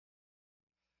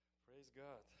Praise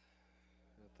God.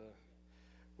 Это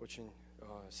очень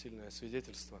сильное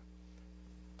свидетельство.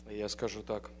 И я скажу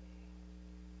так,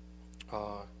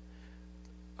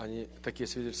 такие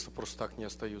свидетельства просто так не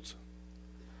остаются.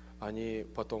 Они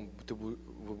потом,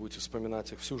 вы будете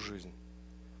вспоминать их всю жизнь.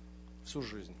 Всю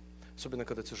жизнь. Особенно,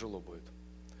 когда тяжело будет.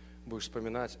 Будешь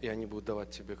вспоминать, и они будут давать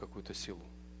тебе какую-то силу.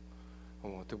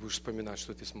 Вот. Ты будешь вспоминать,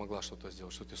 что ты смогла что-то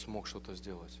сделать, что ты смог что-то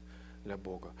сделать для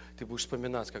Бога. Ты будешь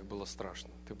вспоминать, как было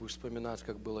страшно. Ты будешь вспоминать,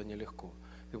 как было нелегко.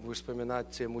 Ты будешь вспоминать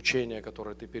те мучения,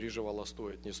 которые ты переживала,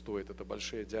 стоит, не стоит. Это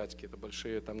большие дядьки, это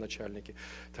большие там начальники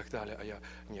и так далее.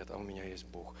 Нет, у меня есть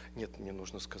Бог. Нет, мне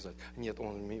нужно сказать. Нет,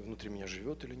 Он внутри меня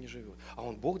живет или не живет. А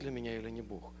Он Бог для меня или не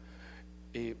Бог?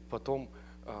 И потом,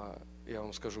 я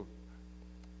вам скажу,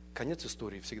 конец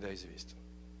истории всегда известен.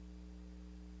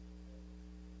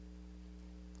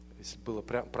 Если было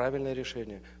правильное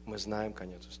решение, мы знаем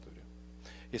конец истории.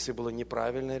 Если было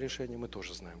неправильное решение, мы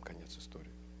тоже знаем конец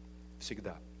истории.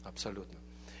 Всегда, абсолютно.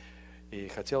 И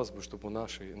хотелось бы, чтобы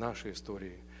наши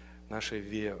истории, нашей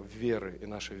веры и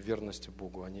нашей верности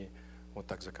Богу, они вот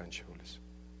так заканчивались.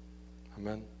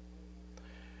 Аминь.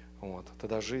 Вот.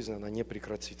 Тогда жизнь, она не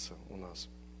прекратится у нас.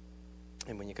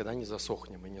 И мы никогда не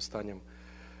засохнем, и не станем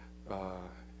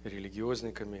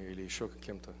религиозниками или еще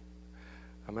каким-то.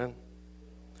 Аминь.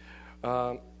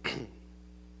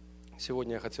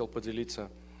 Сегодня я хотел поделиться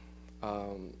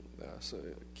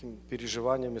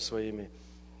переживаниями своими,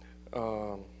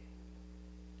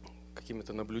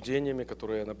 какими-то наблюдениями,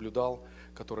 которые я наблюдал,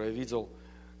 которые я видел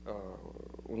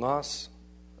у нас,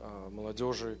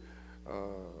 молодежи,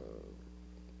 в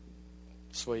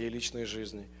своей личной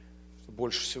жизни.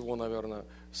 Больше всего, наверное,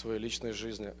 в своей личной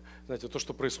жизни. Знаете, то,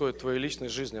 что происходит в твоей личной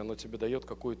жизни, оно тебе дает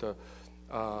какое-то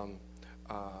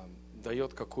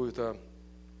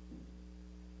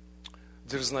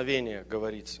дерзновение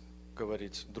говорить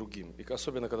другим. И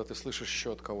особенно, когда ты слышишь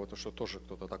еще от кого-то, что тоже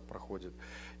кто-то так проходит.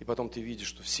 И потом ты видишь,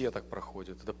 что все так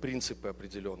проходят. Это принципы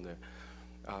определенные.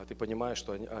 Ты понимаешь,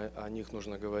 что о них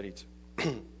нужно говорить.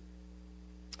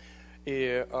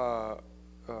 И в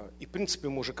принципе,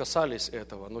 мы уже касались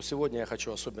этого. Но сегодня я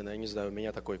хочу особенно, я не знаю, у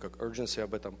меня такой, как urgency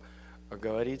об этом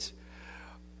говорить.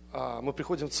 Мы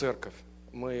приходим в церковь,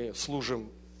 мы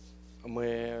служим,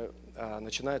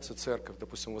 начинается церковь,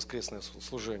 допустим, воскресное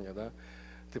служение, да?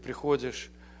 Ты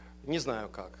приходишь, не знаю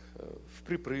как, в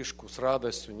припрыжку, с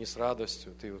радостью, не с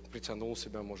радостью, ты вот притянул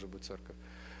себя, может быть, в церковь.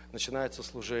 Начинается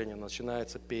служение,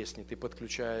 начинаются песни, ты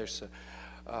подключаешься,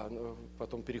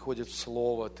 потом переходит в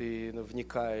слово, ты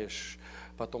вникаешь,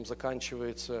 потом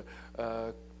заканчивается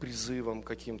призывом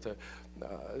каким-то,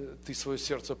 ты свое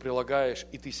сердце прилагаешь,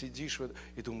 и ты сидишь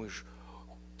и думаешь,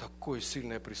 такое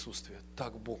сильное присутствие,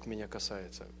 так Бог меня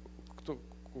касается.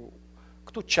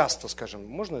 Кто часто, скажем,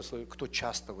 можно, кто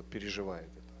часто вот переживает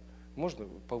это? Можно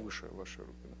повыше ваши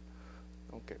руки?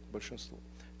 Да? Окей, большинство.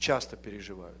 Часто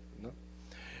переживают. Да?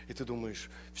 И ты думаешь,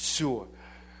 все,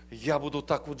 я буду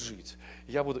так вот жить.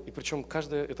 И причем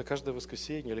каждое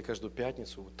воскресенье или каждую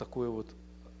пятницу вот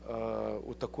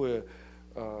такое,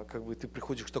 как бы ты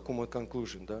приходишь к такому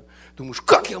conclusion, да? Думаешь,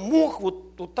 как я мог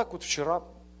вот так вот вчера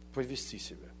повести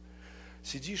себя?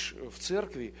 Сидишь в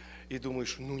церкви и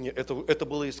думаешь, нет, это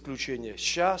было исключение.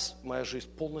 Сейчас моя жизнь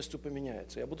полностью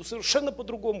поменяется. Я буду совершенно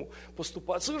по-другому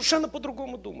поступать, совершенно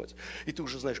по-другому думать. И ты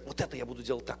уже знаешь, вот это я буду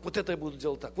делать так, вот это я буду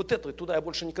делать так, вот это, туда я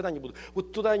больше никогда не буду,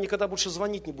 вот туда я никогда больше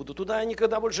звонить не буду, туда я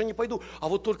никогда больше не пойду, а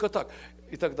вот только так.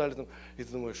 И так далее. И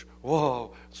ты думаешь,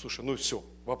 вау, слушай, все,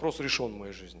 вопрос решен в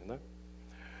моей жизни. Да?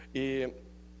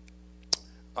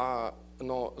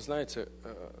 Но, знаете,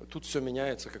 тут все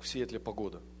меняется, как в Сиэтле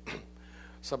погода.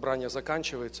 Собрание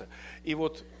заканчивается, и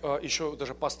вот еще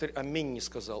даже пастырь аминь не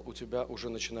сказал, у тебя уже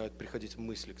начинают приходить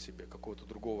мысли к тебе, какого-то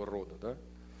другого рода, да?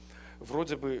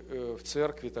 Вроде бы в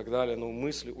церкви и так далее, но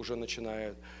мысли уже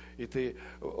начинают, и ты,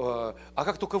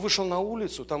 как только вышел на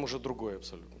улицу, там уже другое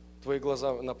абсолютно. Твои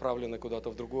глаза направлены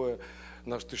куда-то в другое,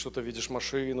 ты что-то видишь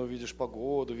машину, видишь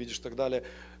погоду, видишь и так далее,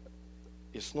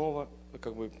 и снова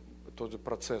как бы тот же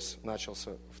процесс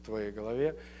начался в твоей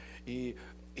голове, и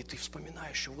ты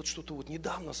вспоминаешь, что вот что-то вот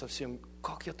недавно совсем,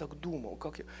 как я так думал,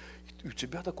 и у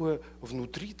тебя такое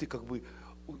внутри, ты как бы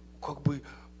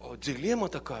дилемма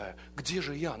такая, где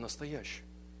же я настоящий?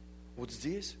 Вот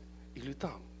здесь или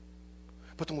там?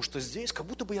 Потому что здесь как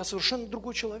будто бы я совершенно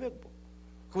другой человек был.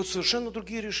 Как будто совершенно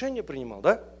другие решения принимал,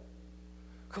 да?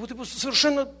 Как будто бы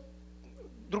совершенно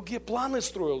другие планы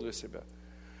строил для себя.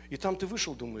 И там ты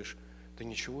вышел, думаешь, да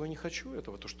ничего я не хочу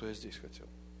этого, то, что я здесь хотел.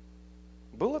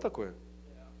 Было такое?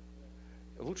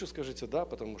 Лучше скажите «да»,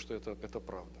 потому что это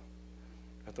правда.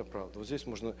 Это правда. Вот здесь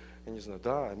можно, я не знаю,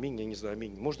 да, аминь, я не знаю,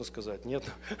 аминь. Можно сказать, нет?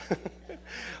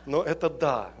 Но это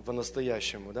да,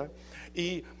 по-настоящему, да.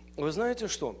 И вы знаете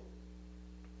что?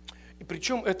 И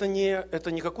причем это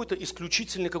не какой-то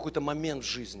исключительный какой-то момент в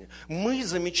жизни. Мы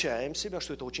замечаем себя,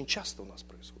 что это очень часто у нас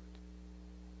происходит.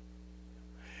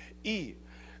 И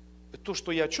то,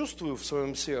 что я чувствую в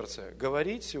своем сердце,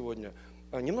 говорить сегодня,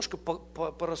 немножко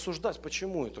порассуждать,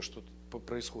 почему это что-то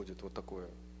происходит вот такое.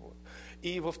 Вот.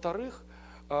 И во-вторых,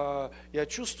 я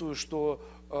чувствую, что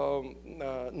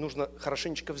нужно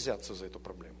хорошенечко взяться за эту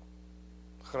проблему.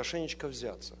 Хорошенечко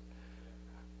взяться.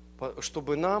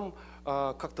 Чтобы нам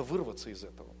как-то вырваться из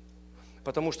этого.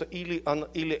 Потому что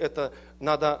или это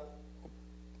надо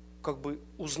как бы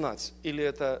узнать, или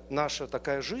это наша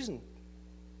такая жизнь,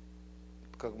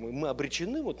 как мы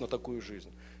обречены вот на такую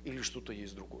жизнь, или что-то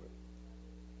есть другое,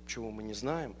 чего мы не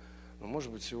знаем, но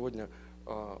может быть сегодня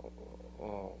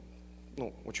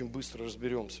очень быстро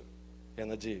разберемся, я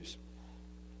надеюсь.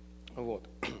 Вот.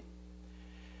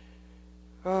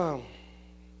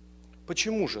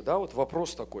 Почему же, да, вот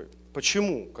вопрос такой,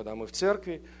 почему, когда мы в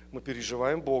церкви, мы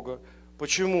переживаем Бога,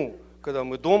 почему, когда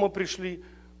мы дома пришли,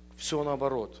 все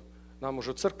наоборот, нам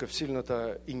уже церковь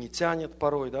сильно-то и не тянет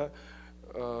порой, да,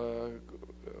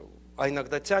 а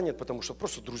иногда тянет, потому что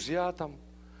просто друзья там,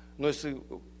 но если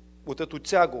вот эту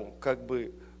тягу как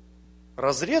бы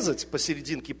разрезать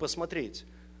посерединке и посмотреть,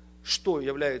 что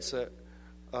является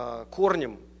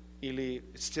корнем или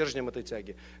стержнем этой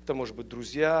тяги. Это может быть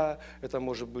друзья, это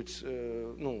может быть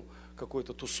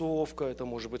какая-то тусовка, это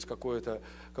может быть какой-то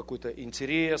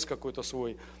интерес какой-то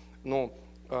свой. Но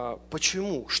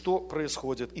почему, что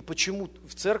происходит и почему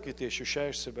в церкви ты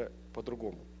ощущаешь себя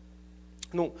по-другому?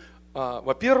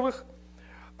 Во-первых,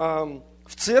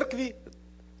 в церкви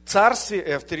царствие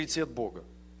и авторитет Бога.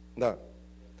 Да.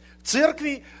 В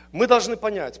церкви мы должны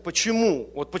понять,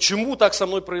 почему так со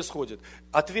мной происходит.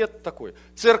 Ответ такой.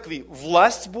 В церкви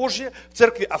власть Божья, в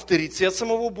церкви авторитет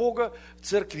самого Бога, в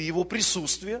церкви Его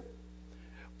присутствие.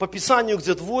 По Писанию,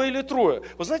 где 2 или 3.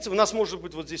 Вы знаете, у нас может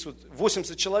быть вот здесь вот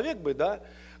 80 человек, да?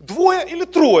 2 или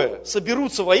 3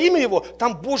 соберутся во имя Его,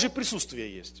 там Божье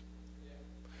присутствие есть.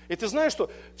 И ты знаешь, что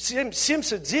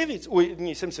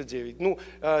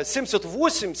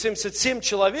 78, 77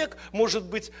 человек может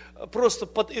быть просто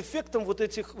под эффектом вот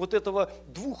этого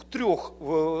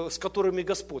 2-3, с которыми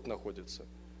Господь находится.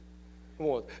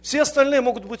 Вот. Все остальные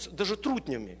могут быть даже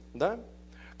трутнями, да?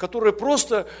 Которые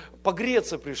просто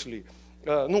погреться пришли.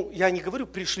 Я не говорю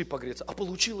пришли погреться, а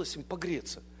получилось им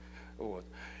погреться. Вот.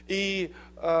 И,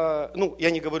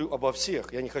 я не говорю обо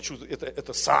всех, я не хочу,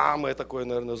 это самая такая,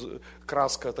 наверное,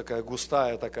 краска такая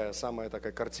густая, самая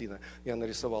такая картина я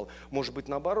нарисовал. Может быть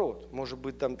наоборот, может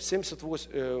быть там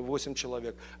 78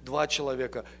 человек, 2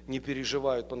 человека не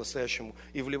переживают по-настоящему,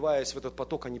 и вливаясь в этот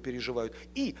поток, они переживают.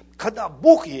 И когда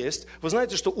Бог есть, вы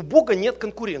знаете, что у Бога нет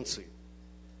конкуренции.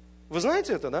 Вы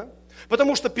знаете это, да?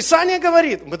 Потому что Писание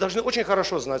говорит, мы должны очень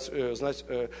хорошо знать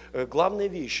главные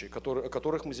вещи, о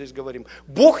которых мы здесь говорим.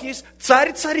 Бог есть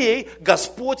царь царей,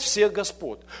 Господь всех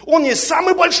господ. Он есть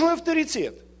самый большой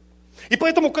авторитет. И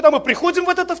поэтому, когда мы приходим в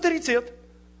этот авторитет,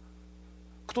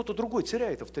 кто-то другой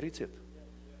теряет авторитет.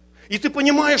 И ты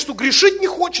понимаешь, что грешить не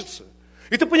хочется.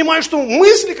 И ты понимаешь, что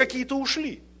мысли какие-то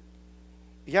ушли.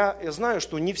 Я знаю,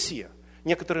 что не все.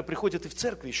 Некоторые приходят и в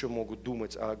церкви еще могут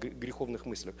думать о греховных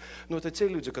мыслях. Но это те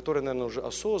люди, которые, наверное, уже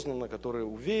осознанно, которые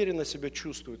уверенно себя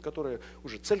чувствуют, которые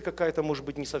уже цель какая-то, может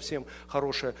быть, не совсем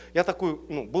хорошая.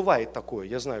 Бывает такое,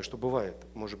 я знаю, что бывает,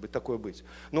 может быть, такое быть.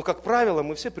 Но, как правило,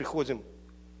 мы все приходим,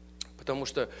 потому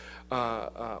что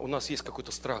у нас есть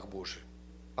какой-то страх Божий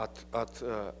от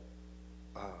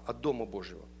Дома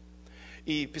Божьего.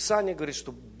 И Писание говорит,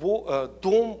 что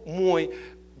дом мой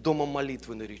домом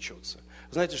молитвы наречется.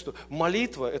 Знаете, что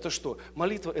молитва – это что?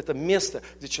 Молитва – это место,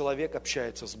 где человек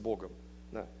общается с Богом.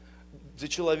 Да? Где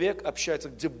человек общается,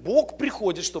 где Бог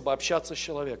приходит, чтобы общаться с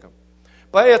человеком.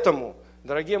 Поэтому,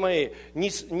 дорогие мои,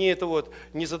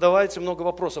 не задавайте много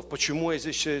вопросов, почему я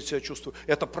здесь себя чувствую.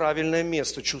 Это правильное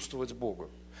место чувствовать Бога.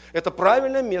 Это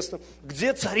правильное место,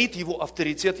 где царит Его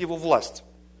авторитет, Его власть.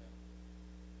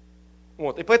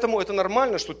 Вот. И поэтому это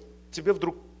нормально, что тебе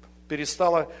вдруг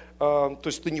перестало, то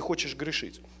есть ты не хочешь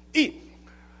грешить. И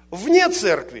вне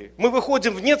церкви, мы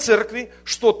выходим вне церкви,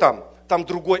 что там? Там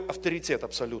другой авторитет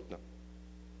абсолютно.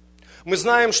 Мы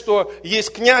знаем, что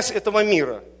есть князь этого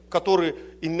мира, который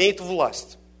имеет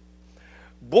власть.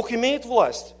 Бог имеет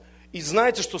власть. И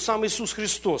знаете, что сам Иисус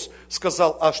Христос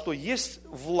сказал, что есть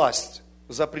власть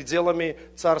за пределами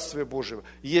Царствия Божьего.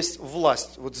 Есть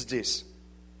власть вот здесь.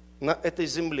 на этой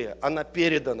земле, она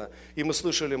передана. И мы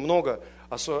слышали много,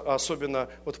 особенно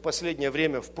вот в последнее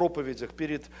время в проповедях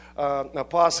перед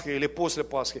Пасхой или после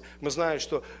Пасхи. Мы знаем,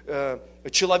 что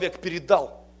человек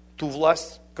передал ту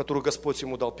власть, которую Господь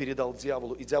ему дал, передал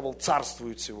дьяволу, и дьявол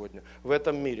царствует сегодня в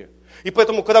этом мире. И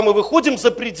поэтому, когда мы выходим за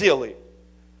пределы,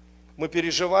 мы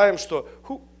переживаем, что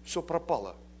все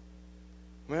пропало.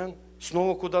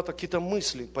 Снова куда-то какие-то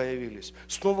мысли появились.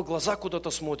 Снова глаза куда-то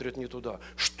смотрят не туда.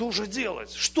 Что же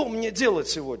делать? Что мне делать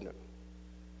сегодня?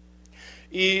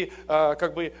 И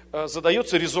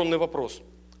задается резонный вопрос.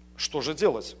 Что же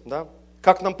делать? Да?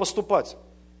 Как нам поступать?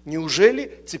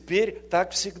 Неужели теперь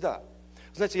так всегда?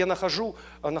 Знаете, я нахожу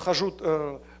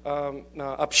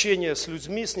общение с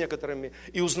людьми, с некоторыми,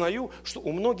 и узнаю, что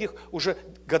у многих уже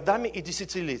годами и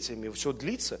десятилетиями все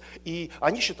длится, и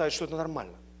они считают, что это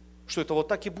нормально. Что это вот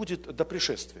так и будет до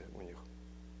пришествия у них.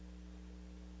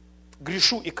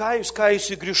 Грешу и каюсь,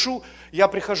 каюсь и грешу. Я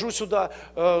прихожу сюда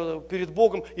перед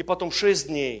Богом, и потом 6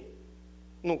 дней.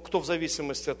 Кто в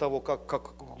зависимости от того,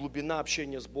 как глубина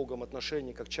общения с Богом,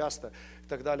 отношений, как часто и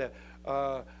так далее.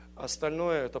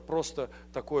 Остальное это просто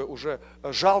такое уже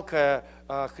жалкое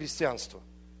христианство.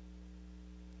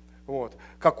 Вот.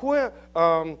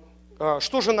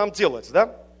 Что же нам делать,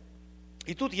 да?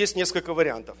 И тут есть несколько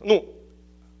вариантов.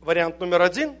 Вариант номер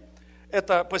 1 –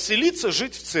 это поселиться,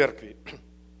 жить в церкви.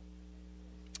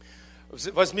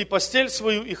 Возьми постель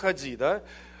свою и ходи, да?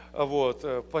 Вот.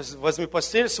 Возьми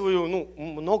постель свою,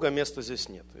 много места здесь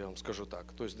нет, я вам скажу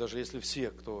так. То есть даже если все,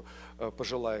 кто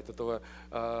пожелает это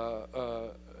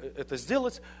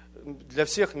сделать, для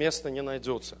всех места не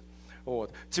найдется.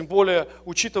 Вот. Тем более,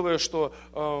 учитывая, что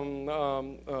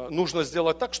нужно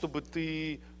сделать так, чтобы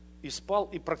ты и спал,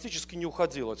 и практически не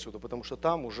уходил отсюда, потому что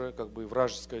там уже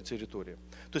вражеская территория.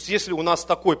 То есть, если у нас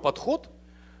такой подход,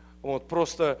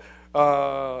 просто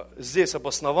здесь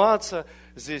обосноваться,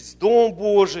 здесь Дом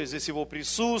Божий, здесь Его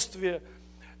присутствие,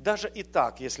 даже и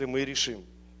так, если мы решим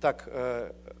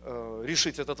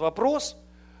решить этот вопрос,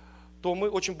 то мы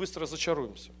очень быстро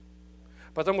разочаруемся.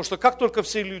 Потому что как только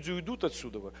все люди уйдут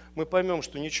отсюда, мы поймем,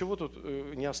 что ничего тут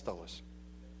не осталось.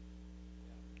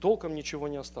 Толком ничего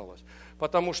не осталось.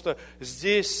 Потому что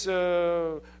здесь,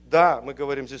 да, мы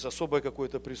говорим, здесь особое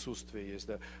какое-то присутствие есть,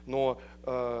 да, но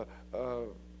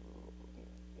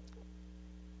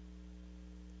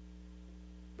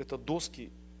это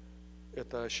доски,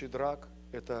 это щедрак,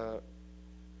 это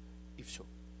и все.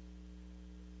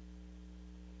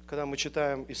 Когда мы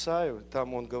читаем Исаию,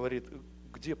 там он говорит,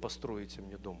 где построите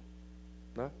мне дом?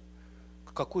 Да?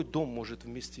 Какой дом может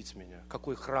вместить меня?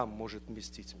 Какой храм может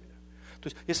вместить меня? То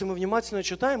есть, если мы внимательно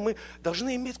читаем, мы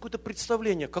должны иметь какое-то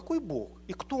представление, какой Бог,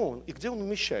 и кто Он, и где Он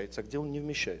вмещается, а где Он не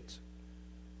вмещается.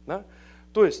 Да?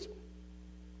 То есть,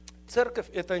 церковь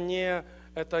это не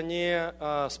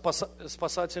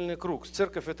спасательный круг.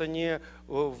 Церковь это не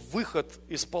выход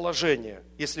из положения,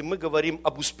 если мы говорим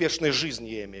об успешной жизни,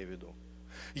 я имею в виду.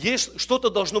 Есть что-то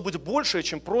должно быть большее,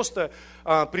 чем просто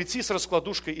прийти с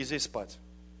раскладушкой и здесь спать.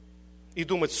 И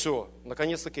думать, все,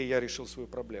 наконец-таки я решил свою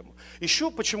проблему.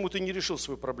 Еще почему ты не решил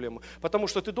свою проблему? Потому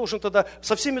что ты должен тогда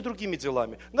со всеми другими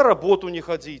делами, на работу не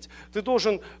ходить, ты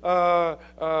должен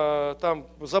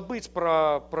забыть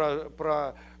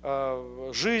про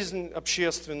жизнь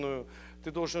общественную,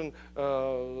 ты должен,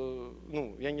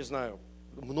 я не знаю,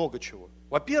 много чего.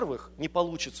 Во-первых, не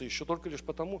получится еще только лишь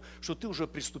потому, что ты уже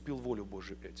приступил волю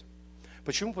Божию этим.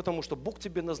 Почему? Потому что Бог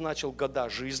тебе назначил года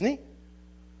жизни,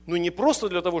 не просто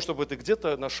для того, чтобы ты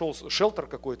где-то нашел шелтер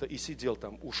какой-то и сидел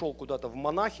там, ушел куда-то в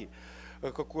монахи,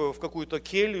 в какую-то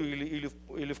келью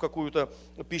или в какую-то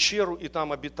пещеру и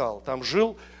там обитал, там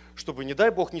жил, чтобы, не дай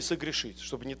Бог, не согрешить,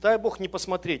 чтобы, не дай Бог, не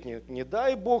посмотреть, не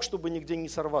дай Бог, чтобы нигде не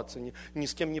сорваться, ни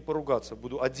с кем не поругаться,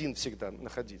 буду один всегда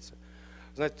находиться.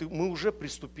 Знаете, мы уже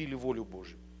приступили волю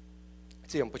Божию.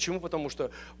 Почему? Потому что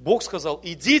Бог сказал,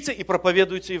 идите и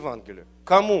проповедуйте Евангелие.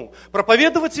 Кому?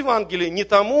 Проповедовать Евангелие не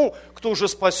тому, кто уже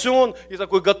спасен и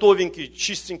такой готовенький,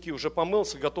 чистенький, уже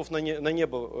помылся, готов на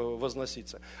небо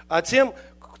возноситься. А тем,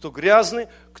 кто грязный,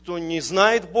 кто не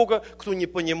знает Бога, кто не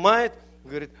понимает,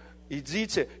 говорит,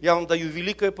 идите, я вам даю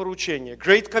великое поручение.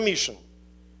 Great Commission.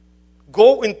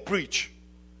 Go and preach.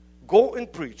 Go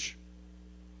and preach.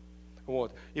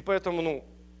 Вот. И поэтому,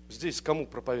 здесь кому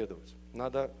проповедовать?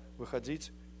 Надо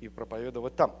выходить и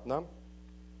проповедовать там. Да?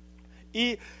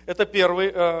 И это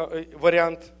первый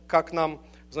вариант, как нам,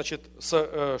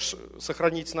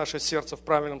 сохранить наше сердце в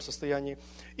правильном состоянии.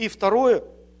 И второе,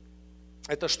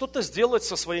 это что-то сделать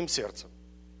со своим сердцем,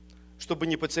 чтобы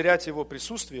не потерять его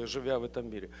присутствие, живя в этом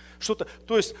мире.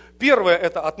 То есть, первое,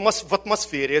 это в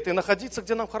атмосфере, это находиться,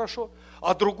 где нам хорошо.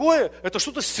 А другое, это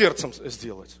что-то с сердцем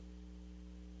сделать.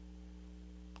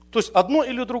 То есть одно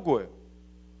или другое.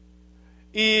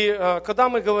 И когда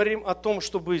мы говорим о том,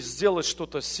 чтобы сделать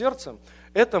что-то с сердцем,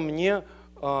 это мне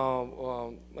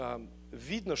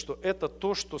видно, что это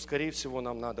то, что, скорее всего,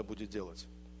 нам надо будет делать.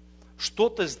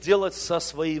 Что-то сделать со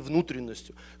своей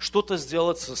внутренностью, что-то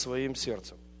сделать со своим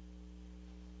сердцем.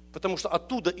 Потому что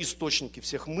оттуда источники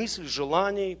всех мыслей,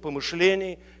 желаний,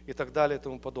 помышлений и так далее и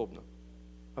тому подобное.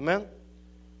 Амин.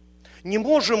 Не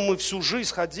можем мы всю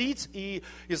жизнь ходить и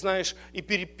знаешь, и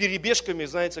перебежками,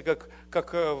 знаете,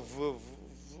 как в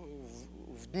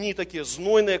дни такие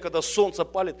знойные, когда солнце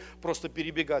палит, просто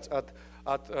перебегать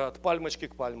от пальмочки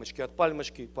к пальмочке, от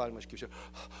пальмочки к пальмочке. Все.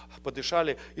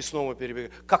 Подышали и снова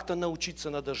перебегать. Как-то научиться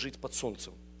надо жить под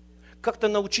солнцем. Как-то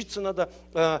научиться надо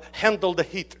handle the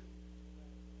heat.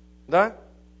 Да?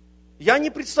 Я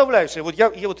не представляю себе,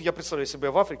 я представляю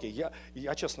себя в Африке,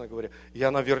 я, честно говоря,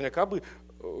 я наверняка бы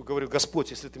говорю: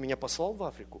 Господь, если ты меня послал в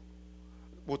Африку,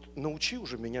 вот научи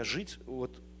уже меня жить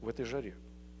вот в этой жаре.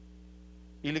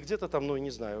 Или где-то там, ну, не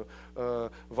знаю,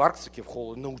 в Арктике, в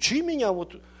холоде. Научи меня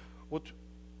вот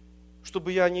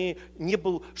чтобы я не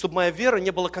был, чтобы моя вера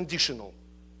не была conditional.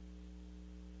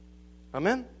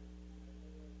 Амин?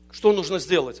 Что нужно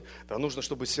сделать? Да нужно,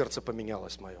 чтобы сердце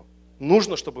поменялось мое.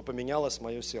 Нужно, чтобы поменялось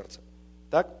мое сердце.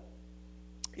 Так?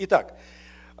 Итак,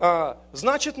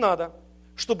 значит, надо,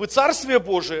 чтобы Царствие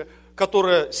Божие,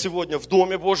 которое сегодня в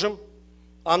Доме Божьем,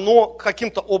 оно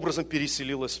каким-то образом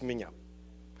переселилось в меня.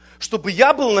 Чтобы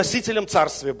я был носителем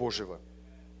Царствия Божьего.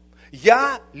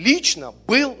 Я лично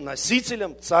был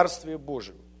носителем Царствия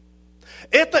Божьего.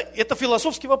 Это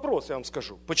философский вопрос, я вам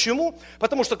скажу. Почему?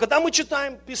 Потому что когда мы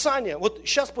читаем Писание, вот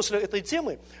сейчас после этой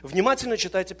темы внимательно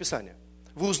читайте Писание.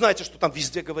 Вы узнаете, что там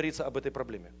везде говорится об этой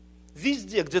проблеме.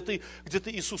 Везде, где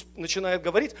Иисус начинает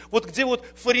говорить, вот где вот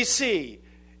фарисеи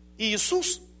и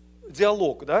Иисус,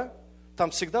 диалог, да,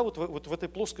 там всегда вот в этой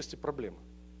плоскости проблема.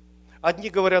 Одни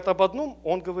говорят об одном,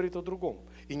 он говорит о другом.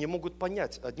 И не могут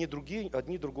понять, одни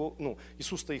другого,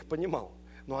 Иисус-то их понимал,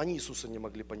 но они Иисуса не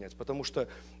могли понять, потому что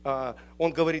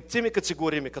он говорит теми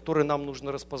категориями, которые нам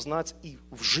нужно распознать и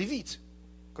вживить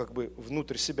как бы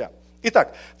внутрь себя.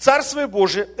 Итак, Царствие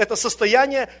Божие – это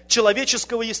состояние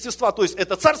человеческого естества. То есть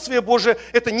это Царствие Божие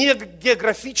 – это не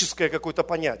географическое какое-то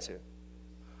понятие.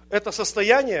 Это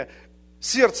состояние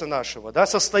сердца нашего, да,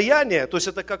 состояние, то есть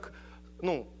это как,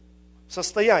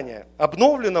 состояние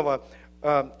обновленного,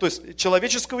 то есть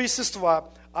человеческого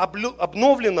естества,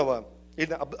 обновленного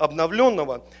или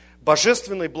обновленного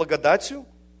божественной благодатью.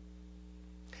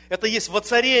 Это есть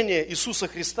воцарение Иисуса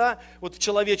Христа вот в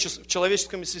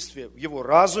человеческом естестве, в Его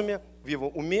разуме, в Его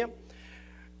уме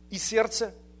и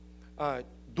сердце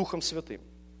Духом Святым,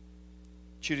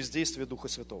 через действие Духа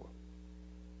Святого.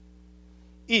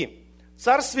 И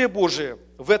Царствие Божие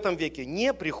в этом веке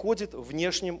не приходит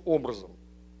внешним образом.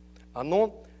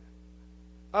 Оно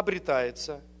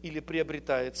обретается или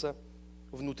приобретается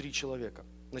внутри человека,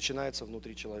 начинается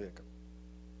внутри человека.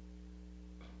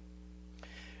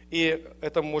 И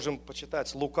это мы можем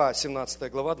почитать Лука, 17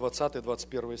 глава,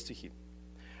 20-21 стихи.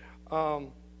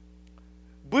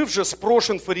 «Быв же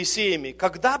спрошен фарисеями,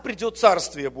 когда придет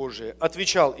Царствие Божие,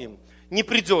 отвечал им: не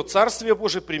придет Царствие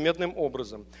Божие приметным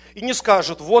образом, и не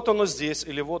скажут: вот оно здесь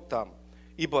или вот там,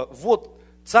 ибо вот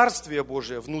Царствие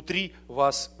Божие внутри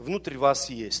вас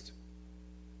есть».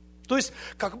 То есть,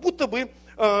 как будто бы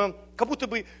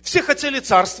все хотели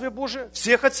Царствие Божие,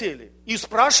 все хотели. И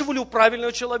спрашивали у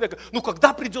правильного человека: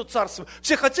 когда придет Царствие?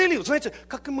 Все хотели, знаете,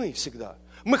 как и мы всегда.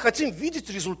 Мы хотим видеть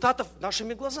результатов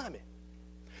нашими глазами.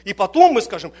 И потом мы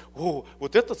скажем: о,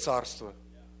 вот это Царство.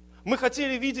 Мы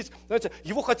хотели видеть, знаете,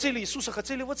 Иисуса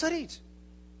хотели воцарить.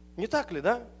 Не так ли,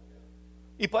 да?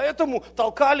 И поэтому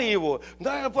толкали его: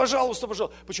 да, пожалуйста,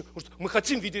 пожалуйста. Почему? Потому что мы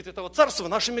хотим видеть этого Царства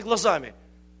нашими глазами.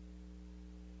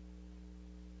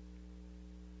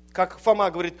 Как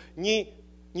Фома говорит: не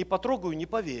потрогаю, не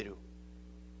поверю.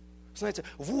 Знаете,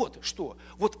 вот что.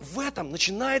 Вот в этом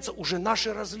начинается уже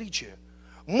наше различие.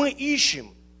 Мы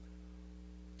ищем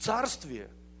Царствие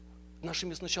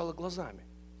нашими сначала глазами.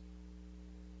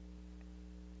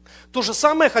 То же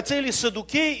самое хотели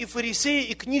саддукеи и фарисеи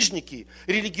и книжники,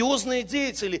 религиозные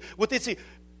деятели, вот эти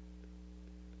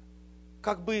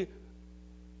как бы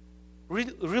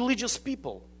religious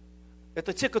people.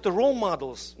 Это те, которые role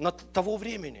models того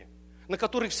времени, на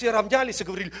которых все равнялись и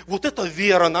говорили: вот это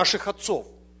вера наших отцов.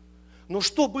 Но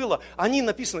что было? Они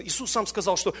написано, Иисус сам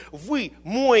сказал, что вы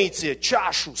моете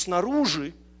чашу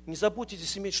снаружи, не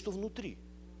заботитесь иметь что внутри.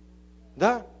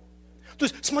 Да? То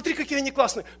есть, смотри, какие они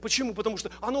классные. Почему? Потому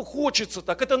что оно хочется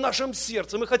так, это в нашем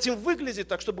сердце. Мы хотим выглядеть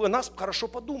так, чтобы о нас хорошо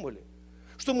подумали.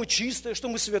 Что мы чистые, что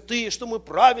мы святые, что мы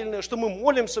правильные, что мы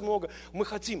молимся много. Мы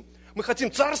хотим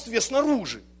царствие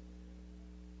снаружи.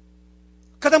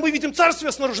 Когда мы видим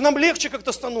царствие снаружи, нам легче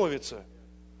как-то становится.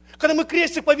 Когда мы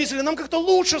крестик повесили, нам как-то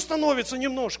лучше становится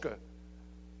немножко.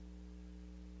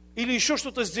 Или еще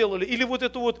что-то сделали, или вот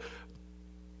эту вот,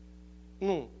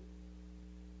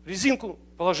 резинку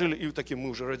положили, и такие мы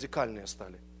уже радикальные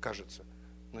стали, кажется.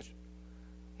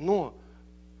 Но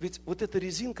ведь вот эта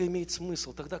резинка имеет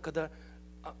смысл тогда, когда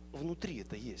внутри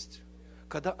это есть.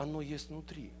 Когда оно есть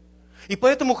внутри. И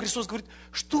поэтому Христос говорит,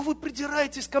 что вы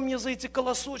придираетесь ко мне за эти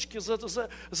колосочки,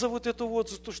 за вот это вот,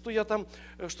 за то, что я там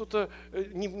что-то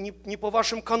не по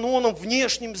вашим канонам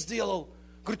внешним сделал.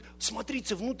 Говорит,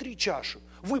 смотрите внутри чаши.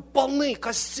 Вы полны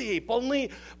костей,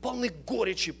 полны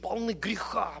горечи, полны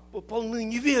греха, полны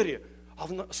неверия. А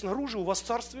снаружи у вас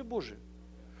Царствие Божие.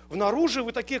 Внаружи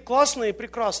вы такие классные и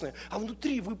прекрасные, а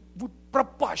внутри вы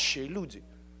пропащие люди.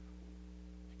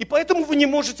 И поэтому вы не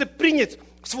можете принять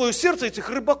в свое сердце этих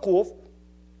рыбаков,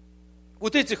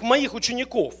 вот этих моих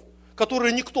учеников,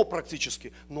 которые никто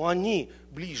практически, но они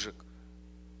ближе к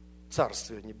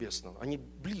Царствию Небесному, они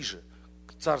ближе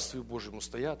к Царствию Божьему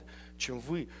стоят, чем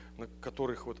вы, на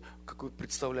которых как вы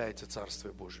представляете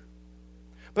Царствие Божие.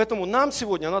 Поэтому нам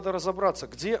сегодня надо разобраться,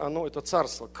 где оно, это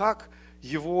Царство, как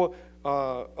его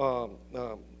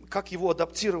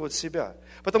адаптировать в себя.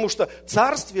 Потому что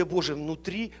Царствие Божие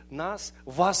внутри нас,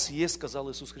 вас есть,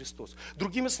 сказал Иисус Христос.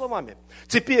 Другими словами,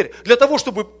 теперь для того,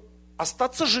 чтобы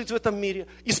остаться жить в этом мире,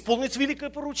 исполнить великое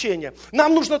поручение,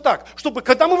 нам нужно так, чтобы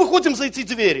когда мы выходим за эти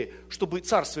двери, чтобы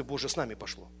Царствие Божие с нами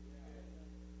пошло.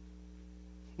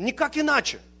 Никак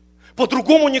иначе.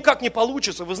 По-другому никак не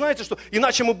получится. Вы знаете, что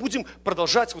иначе мы будем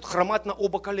продолжать хромать на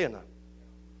оба колена.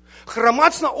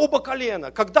 Хромать на оба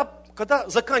колена. Когда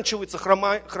заканчивается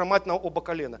хромать на оба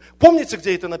колена? Помните,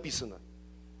 где это написано?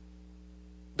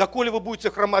 Доколе вы будете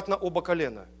хромать на оба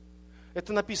колена.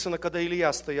 Это написано, когда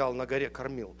Илья стоял на горе,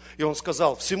 кормил. И он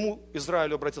сказал, всему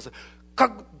Израилю обратился,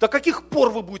 до каких пор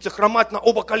вы будете хромать на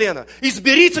оба колена?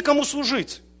 Изберите, кому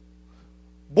служить.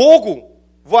 Богу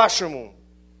вашему,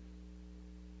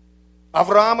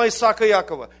 Авраама, Исаака,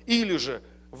 Иакова, или же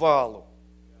Ваалу.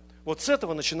 Вот с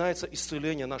этого начинается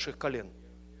исцеление наших колен.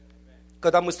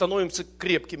 Когда мы становимся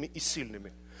крепкими и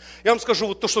сильными. Я вам скажу,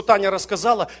 вот то, что Таня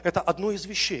рассказала, это одно из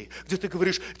вещей, где ты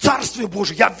говоришь, Царствие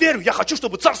Божие, я верю, я хочу,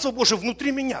 чтобы Царство Божие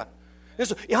внутри меня.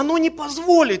 И оно не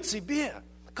позволит тебе,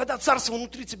 когда Царство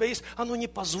внутри тебя есть, оно не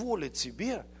позволит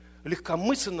тебе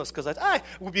легкомысленно сказать,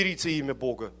 уберите имя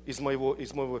Бога из моего.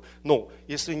 Но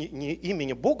если не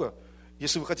имени Бога,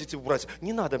 если вы хотите убрать,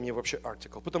 не надо мне вообще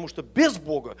артикл, потому что без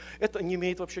Бога это не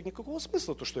имеет вообще никакого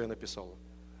смысла, то, что я написала.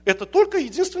 Это только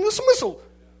единственный смысл.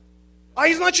 А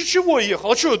иначе чего я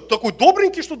ехал? А что, я такой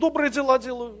добренький, что добрые дела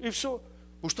делаю, и все?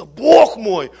 Потому что Бог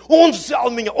мой, Он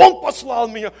взял меня, Он послал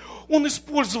меня, Он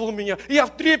использовал меня, и я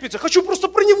в трепете. Хочу просто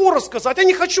про Него рассказать, я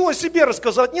не хочу о себе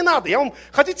рассказать, не надо.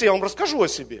 Хотите, я вам расскажу о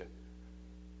себе.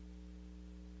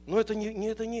 Но это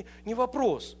не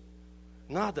вопрос.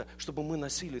 Надо, чтобы мы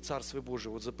носили Царствие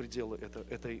Божие за пределы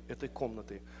этой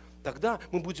комнаты. Тогда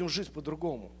мы будем жить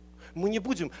по-другому. Мы не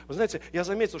будем, вы знаете, я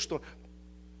заметил, что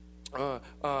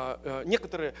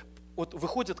некоторые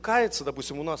выходят каяться,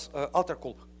 допустим, у нас altar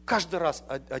call, каждый раз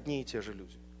одни и те же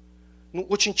люди.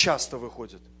 Очень часто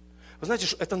выходят. Вы знаете,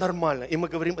 что это нормально, и мы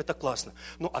говорим, это классно.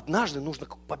 Но однажды нужно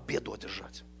победу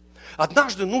одержать.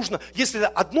 Однажды нужно, если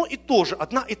одно и то же,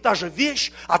 одна и та же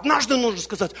вещь, однажды нужно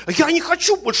сказать, я не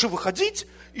хочу больше выходить,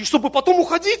 и чтобы потом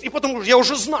уходить, и потом я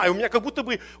уже знаю, у меня как будто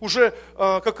бы уже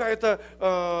какая-то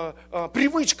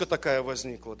привычка такая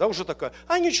возникла, да, уже такая,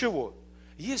 ничего.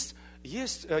 Есть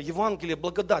Евангелие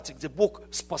благодати, где Бог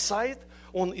спасает,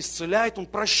 Он исцеляет, Он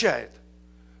прощает.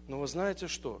 Но вы знаете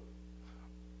что?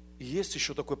 Есть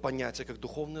еще такое понятие, как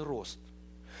духовный рост.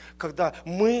 Когда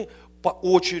мы по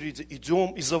очереди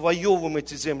идем и завоевываем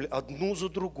эти земли одну за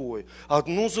другой,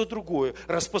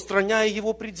 распространяя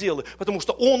Его пределы, потому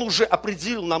что Он уже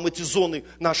определил нам эти зоны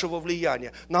нашего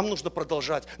влияния. Нам нужно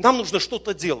продолжать, нам нужно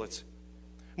что-то делать.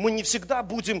 Мы не всегда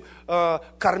будем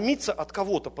кормиться от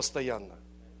кого-то постоянно.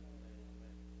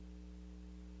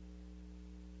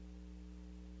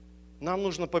 Нам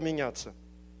нужно поменяться.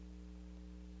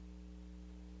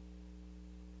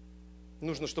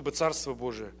 Нужно, чтобы Царство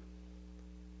Божие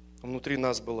внутри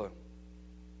нас было.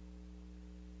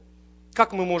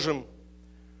 Как мы можем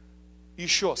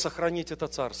еще сохранить это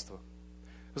Царство?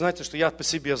 Вы знаете, что я по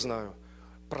себе знаю.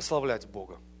 Прославлять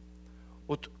Бога.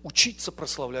 Учиться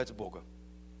прославлять Бога.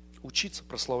 Учиться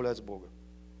прославлять Бога.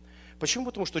 Почему?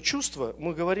 Потому что чувства,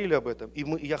 мы говорили об этом,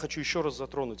 и я хочу еще раз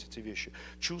затронуть эти вещи.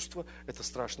 Чувство – это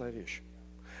страшная вещь.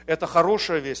 это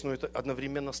хорошая вещь, но это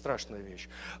одновременно страшная вещь.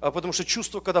 Потому что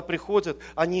чувства, когда приходят,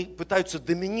 они пытаются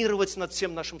доминировать над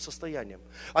всем нашим состоянием.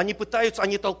 Они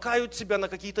толкают тебя на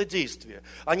какие-то действия.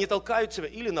 Они толкают тебя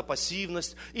или на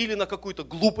пассивность, или на какую-то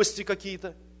глупости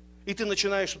какие-то. И ты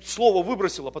начинаешь, слово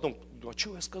выбросил, а потом, а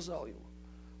что я сказал его?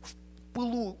 В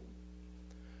пылу.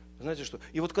 Знаете что?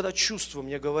 И вот когда чувства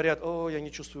мне говорят, я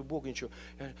не чувствую Бога, ничего,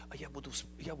 я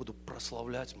буду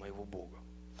прославлять моего Бога.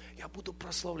 Я буду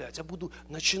прославлять, я буду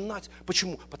начинать.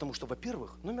 Почему? Потому что,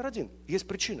 во-первых, номер один, есть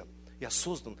причина. Я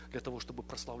создан для того, чтобы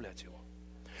прославлять Его.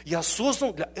 Я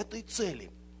создан для этой цели,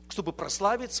 чтобы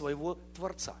прославить своего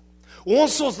Творца. Он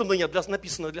создан меня,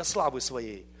 написано, для славы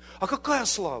своей. А какая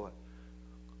слава?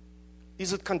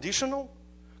 Is it conditional?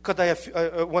 Когда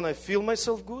when I feel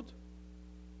myself good?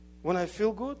 When I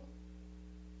feel good?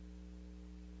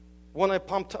 When I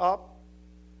pumped up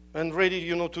and ready,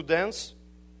 to dance?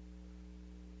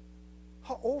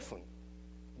 How often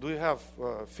do you have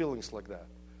feelings like that?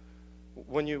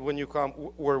 When you come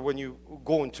or when you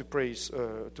go into praise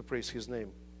His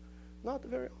name? Not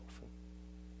very often.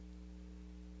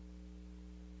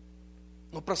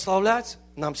 Но прославлять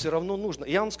нам все равно нужно.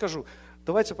 Я вам скажу,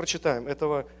 давайте прочитаем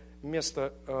этого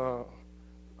места,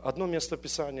 одно место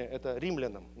Писания, это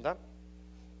Римлянам, да?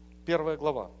 1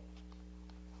 глава.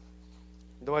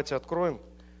 Давайте откроем.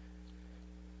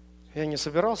 Я не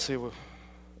собирался его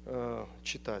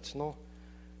читать, но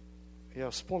я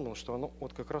вспомнил, что оно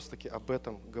вот как раз-таки об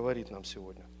этом говорит нам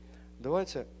сегодня.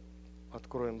 Давайте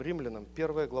откроем Римлянам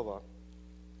 1 глава,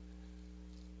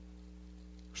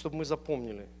 чтобы мы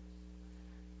запомнили,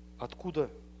 откуда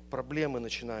проблемы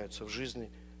начинаются в жизни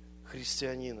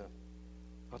христианина,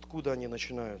 откуда они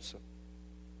начинаются.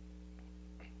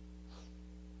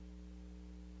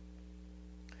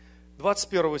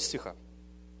 21 стиха.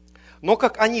 Но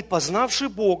как они, познавши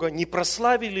Бога, не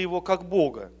прославили Его как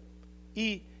Бога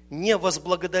и не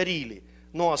возблагодарили,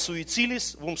 но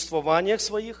осуетились в умствованиях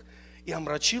своих, и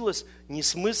омрачилось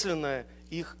несмысленное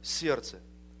их сердце.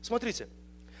 Смотрите.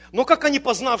 Но как они,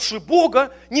 познавши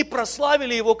Бога, не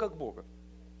прославили Его как Бога.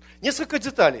 Несколько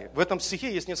деталей. В этом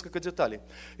стихе есть несколько деталей.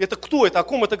 Это кто это? О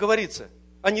ком это говорится?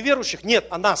 О неверующих? Нет,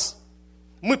 о нас.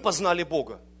 Мы познали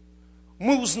Бога.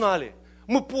 Мы узнали.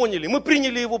 Мы поняли, мы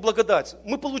приняли Его благодать,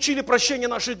 мы получили прощение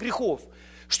наших грехов.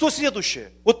 Что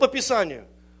следующее? Вот по Писанию.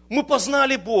 Мы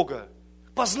познали Бога,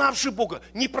 познавши Бога,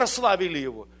 не прославили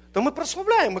Его. Да мы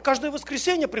прославляем, мы каждое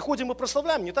воскресенье приходим и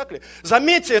прославляем, не так ли?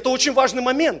 Заметьте, это очень важный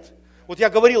момент. Вот я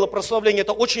говорил о прославлении,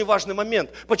 это очень важный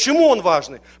момент. Почему он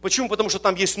важный? Почему? Потому что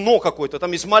там есть но какое-то,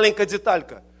 там есть маленькая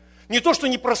деталька. Не то, что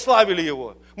не прославили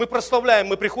Его. Мы прославляем,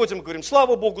 мы приходим и говорим,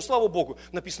 слава Богу, слава Богу.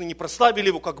 Написано, не прославили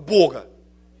Его как Бога.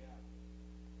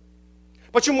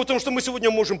 Почему? Потому что мы сегодня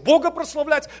можем Бога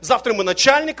прославлять, завтра мы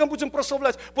начальника будем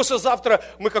прославлять, послезавтра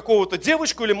мы какого-то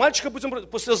девочку или мальчика будем,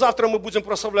 послезавтра мы будем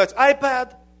прославлять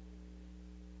iPad.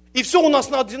 И все у нас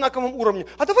на одинаковом уровне.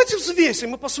 А давайте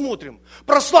взвесим и посмотрим.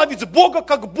 Прославить Бога,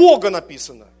 как Бога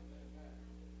написано.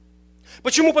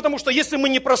 Почему? Потому что если мы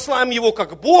не прославим Его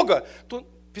как Бога, то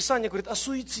Писание говорит,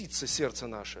 осуетится сердце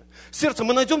наше. Сердце,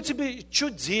 мы найдем тебе, что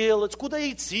делать,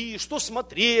 куда идти, что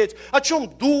смотреть, о чем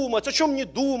думать, о чем не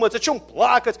думать, о чем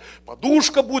плакать.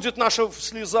 Подушка будет наша в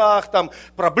слезах, там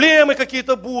проблемы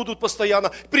какие-то будут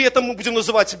постоянно. При этом мы будем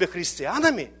называть себя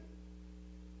христианами.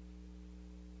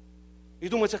 И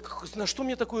думать, на что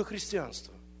мне такое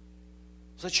христианство?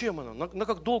 Зачем оно? На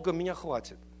как долго меня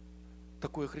хватит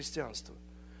такое христианство?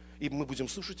 И мы будем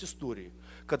слушать истории,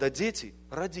 когда дети,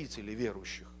 родители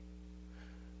верующих,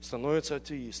 становятся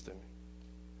атеистами.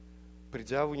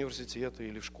 Придя в университеты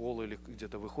или в школу, или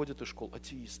где-то выходят из школ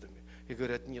атеистами. И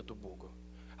говорят, нету Бога.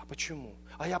 А почему?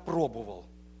 А я пробовал.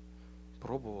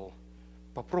 Пробовал.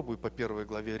 Попробуй по 1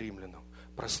 главе Римлянам.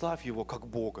 Прославь Его как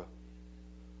Бога.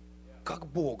 Как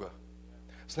Бога.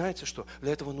 Знаете что?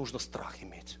 Для этого нужно страх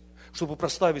иметь. Чтобы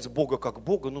прославить Бога как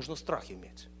Бога, нужно страх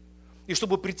иметь. И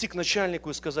чтобы прийти к начальнику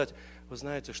и сказать, вы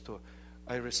знаете, что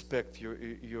I respect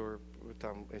your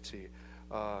там, эти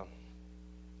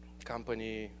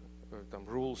company там,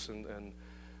 rules and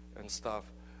stuff,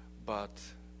 but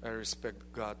I respect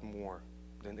God more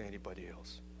than anybody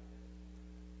else.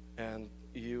 And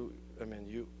you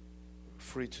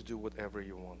free to do whatever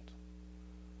you want.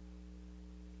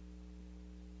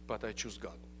 But I choose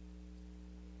God.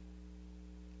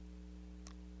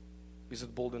 Is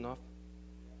it bold enough?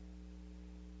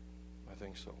 I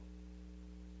think so.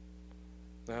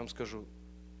 Но я вам скажу,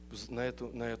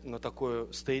 на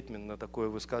такое стейтмент, на такое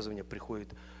высказывание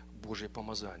приходит Божье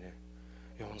помазание.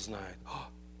 И он знает,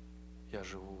 я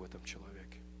живу в этом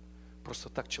человеке. Просто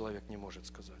так человек не может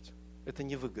сказать. Это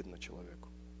невыгодно человеку.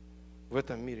 в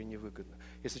этом мире невыгодно.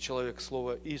 Если человек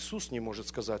слово Иисус не может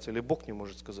сказать, или Бог не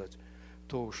может сказать,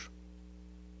 то уж.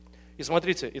 И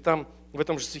смотрите, и там в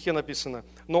этом же стихе написано: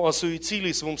 «Но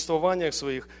осуетились в умствованиях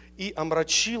своих, и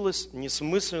омрачилось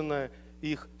несмысленное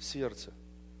их сердце».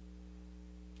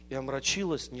 И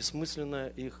омрачилось несмысленное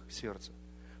их сердце.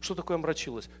 Что такое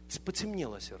омрачилось?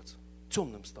 Потемнело сердце,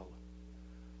 темным стало.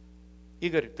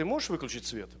 Игорь, ты можешь выключить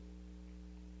свет?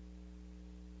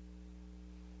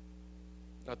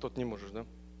 А тот не можешь, да?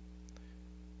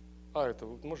 А это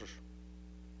вот можешь?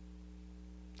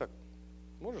 Так,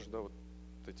 можешь, да, вот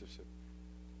эти все?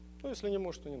 Ну, если не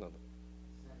можешь, то не надо.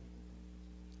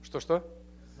 Что?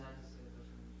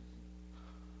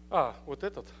 А, вот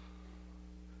этот?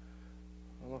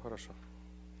 Ну, хорошо.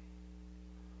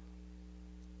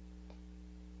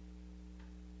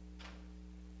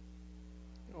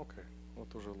 Окей,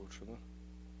 вот уже лучше, да?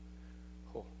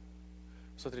 Хо.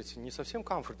 Смотрите, не совсем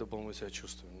comfortable мы себя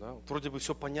чувствуем, да? Вот вроде бы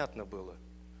все понятно было.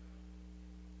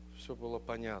 Все было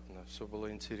понятно, все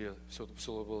было интересно,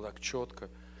 все было так четко.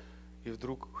 И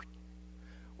вдруг,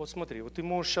 вот смотри, вот ты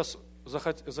можешь сейчас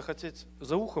захотеть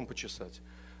за ухом почесать,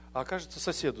 а окажется,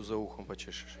 соседу за ухом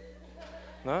почешешь.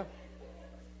 Да?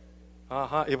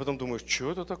 Ага, и потом думаешь,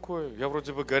 что это такое? Я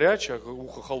вроде бы горячий, а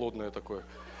ухо холодное такое.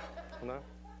 Да?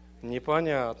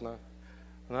 Непонятно.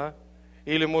 Да?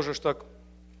 Или можешь так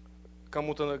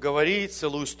кому-то говорить,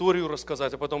 целую историю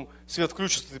рассказать, а потом свет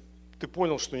включится, ты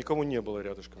понял, что никого не было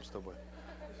рядышком с тобой.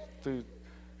 И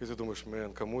ты думаешь,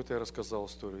 кому это я рассказал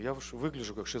историю? Я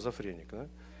выгляжу как шизофреник, да?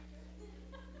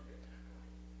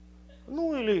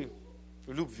 Ну, или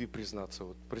в любви признаться.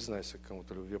 Вот признайся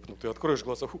кому-то в любви. Потом ты откроешь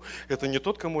глаза, это не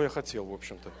тот, кому я хотел, в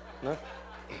общем-то. Да?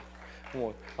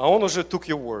 Вот. А он уже took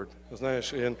your word,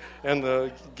 знаешь, and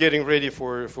getting ready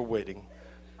for wedding.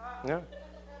 Да?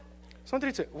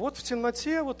 Смотрите, вот в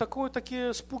темноте вот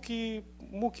такие спуки,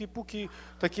 муки-пуки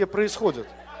такие происходят.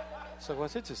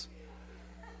 Согласитесь?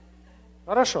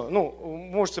 Хорошо,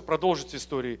 можете продолжить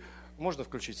истории. Можно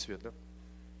включить свет,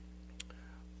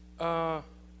 да?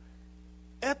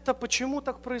 Это почему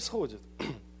так происходит?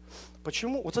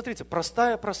 Почему? Вот смотрите,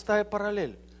 простая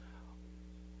параллель.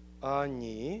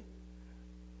 Они,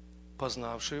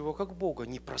 познавшие Его как Бога,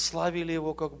 не прославили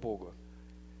Его как Бога.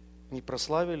 Не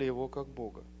прославили Его как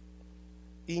Бога.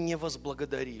 И не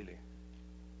возблагодарили.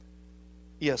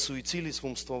 И осуетились в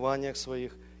умствованиях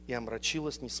своих, и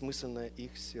омрачилось несмысленное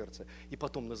их сердце. И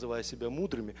потом, называя себя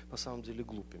мудрыми, на самом деле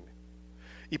глупыми.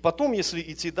 И потом, если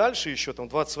идти дальше, еще там в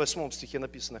 28 стихе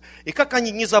написано: «И как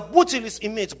они не заботились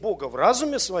иметь Бога в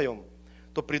разуме своем,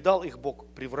 то предал их Бог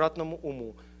превратному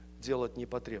уму делать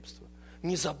непотребство».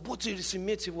 Не заботились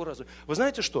иметь Его разум. Вы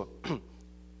знаете что?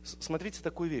 Смотрите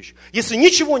такую вещь. Если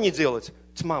ничего не делать,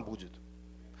 тьма будет.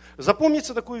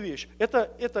 Запомните такую вещь. Это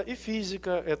и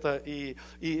физика, это и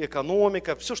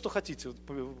экономика, все, что хотите,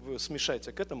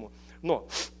 смешайте к этому. Но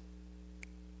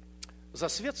за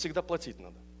свет всегда платить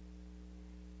надо.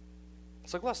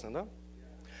 Согласны, да?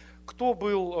 Кто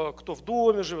в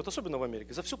доме живет, особенно в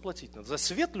Америке, за все платить надо. За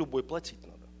свет любой платить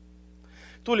надо.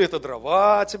 То ли это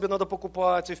дрова тебе надо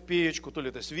покупать и в печку, то ли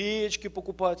это свечки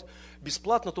покупать.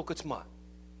 Бесплатно только тьма.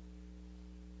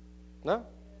 Да?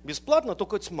 Бесплатно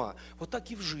только тьма. Вот так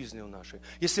и в жизни в нашей.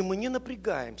 Если мы не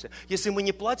напрягаемся, если мы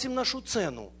не платим нашу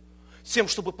цену тем,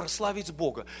 чтобы прославить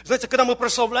Бога. Знаете, когда мы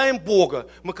прославляем Бога,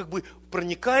 мы как бы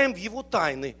проникаем в Его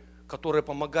тайны, которые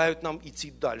помогают нам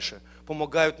идти дальше,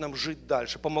 помогают нам жить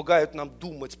дальше, помогают нам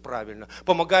думать правильно,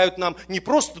 помогают нам не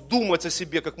просто думать о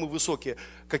себе, как мы высокие,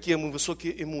 какие мы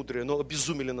высокие и мудрые, но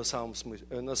обезумели на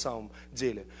самом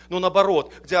деле. Но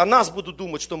наоборот, где о нас будут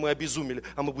думать, что мы обезумели,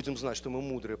 а мы будем знать, что мы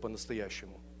мудрые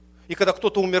по-настоящему. И когда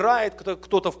кто-то умирает,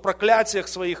 кто-то в проклятиях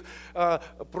своих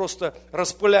просто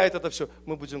распыляет это все,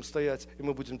 мы будем стоять и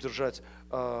мы будем держать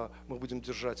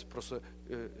просто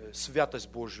святость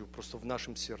Божью просто в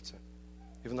нашем сердце,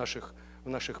 и в наших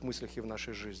мыслях, и в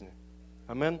нашей жизни.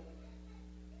 Амин.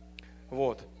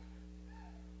 Вот.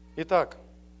 Итак,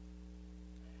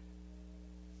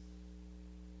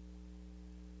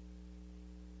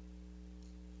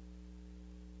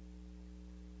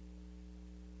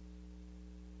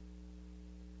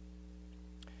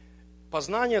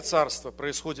 познание Царства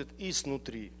происходит и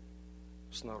снутри,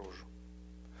 снаружи.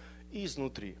 И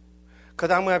изнутри.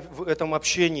 Когда мы в этом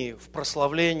общении, в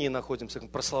прославлении находимся,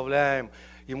 прославляем,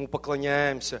 Ему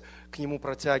поклоняемся, к Нему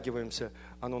протягиваемся,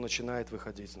 оно начинает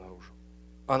выходить наружу.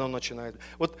 Оно начинает...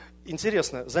 Вот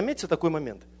интересно, заметьте такой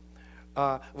момент.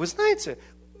 Вы знаете,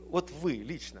 вот вы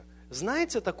лично,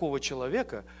 знаете такого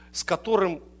человека, с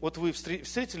которым вот вы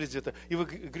встретились где-то, и вы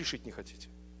грешить не хотите?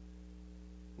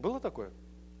 Было такое?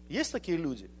 Есть такие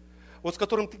люди? вот с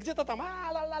которым ты где-то там,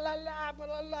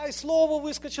 и слово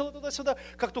выскочило туда-сюда.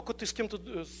 Как только ты с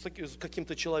кем-то, с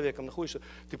каким-то человеком находишься,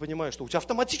 ты понимаешь, что у тебя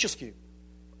автоматически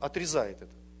отрезает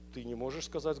это. Ты не можешь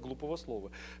сказать глупого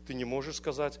слова, ты не можешь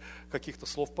сказать каких-то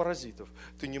слов-паразитов,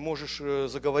 ты не можешь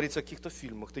заговорить о каких-то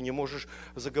фильмах, ты не можешь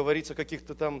заговорить о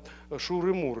каких-то там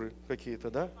шуры-муры какие-то,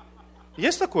 да?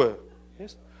 Есть такое?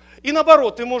 Есть? И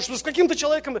наоборот, ты можешь с каким-то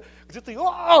человеком, где ты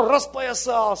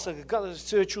распоясался,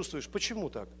 себя чувствуешь. Почему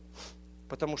так?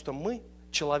 Потому что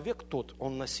человек тот,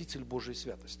 он носитель Божьей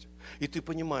святости. И ты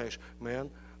понимаешь,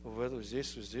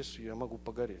 здесь я могу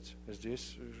погореть,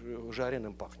 здесь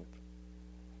жареным пахнет.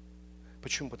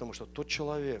 Почему? Потому что тот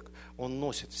человек, он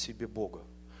носит в себе Бога.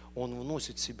 Он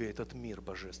вносит в себе этот мир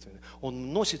божественный. Он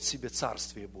вносит в себе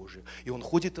Царствие Божие. И он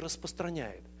ходит и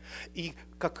распространяет. И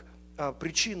как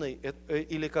причиной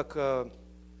или как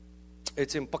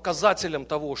этим показателем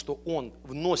того, что он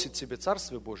вносит в себе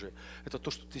Царствие Божие, это то,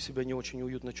 что ты себя не очень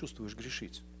уютно чувствуешь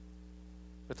грешить.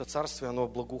 Это Царствие, оно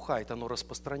благоухает, оно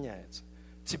распространяется.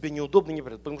 Тебе неудобно,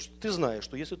 неприятно, потому что ты знаешь,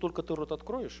 что если только ты рот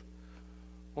откроешь,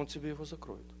 он тебе его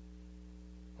закроет.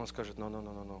 Он скажет,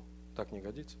 так не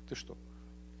годится. Ты что?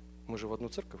 Мы же в одну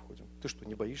церковь ходим. Ты что,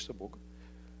 не боишься Бога?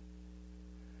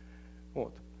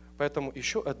 Вот. Поэтому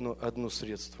еще одно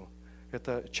средство.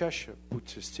 Это чаще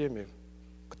будьте с теми,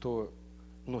 кто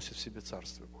носит в себе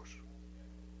Царствие Божие.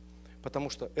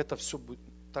 Потому что это все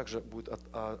также будет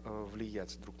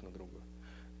влиять друг на друга.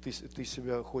 Ты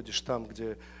себя ходишь там,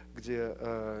 где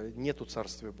нету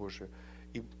Царствия Божия,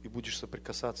 и будешь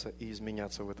соприкасаться и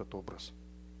изменяться в этот образ.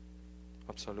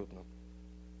 Абсолютно.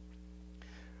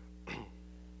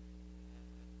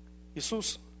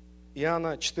 Иисус,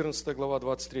 Иоанна 14 глава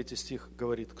 23 стих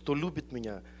говорит, кто любит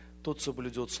меня, тот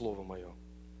соблюдет Слово Мое.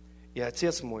 И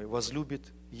Отец мой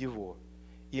возлюбит Его,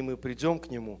 и мы придем к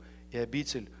Нему, и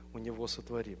обитель у Него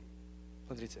сотворим.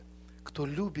 Смотрите, кто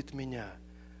любит меня,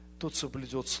 тот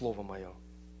соблюдет Слово Мое.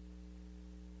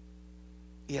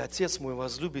 И Отец мой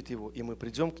возлюбит Его, и мы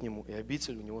придем к Нему, и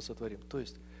обитель у Него сотворим. То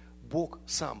есть, Бог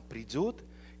сам придет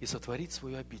и сотворит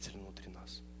свою обитель внутри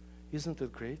нас. Isn't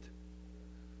it great?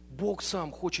 Бог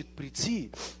сам хочет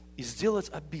прийти и сделать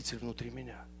обитель внутри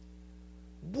меня.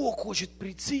 Бог хочет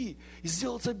прийти и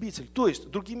сделать обитель. То есть,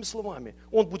 другими словами,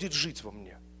 Он будет жить во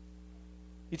мне.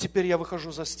 И теперь я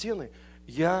выхожу за стены,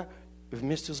 я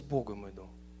вместе с Богом иду.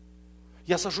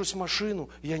 Я сажусь в машину,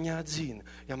 я не один.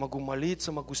 Я могу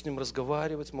молиться, могу с Ним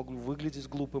разговаривать, могу выглядеть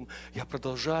глупым. Я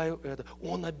продолжаю это.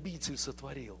 Он обитель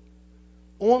сотворил.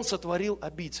 Он сотворил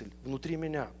обитель внутри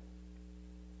меня.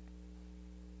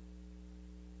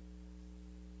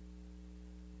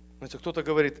 Знаете, кто-то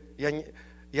говорит,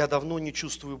 я давно не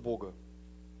чувствую Бога.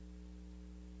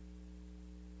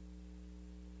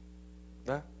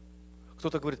 Да?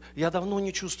 Кто-то говорит, я давно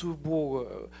не чувствую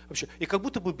Бога. Вообще, и как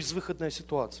будто бы безвыходная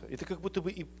ситуация. И ты как будто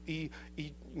бы и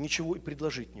ничего и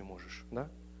предложить не можешь. Да?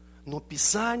 Но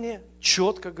Писание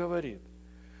четко говорит,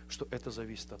 что это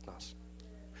зависит от нас.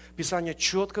 Писание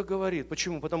четко говорит.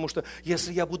 Почему? Потому что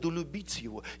если я буду любить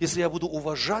Его, если я буду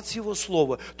уважать Его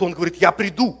Слово, то Он говорит, я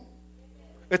приду.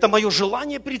 Это мое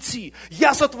желание прийти.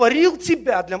 Я сотворил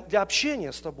тебя для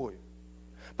общения с тобой.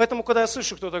 Поэтому, когда я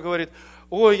слышу, кто-то говорит,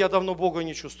 ой, я давно Бога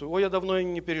не чувствую, ой, я давно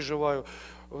не переживаю,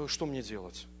 что мне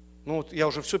делать? Я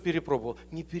уже все перепробовал.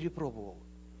 Не перепробовал.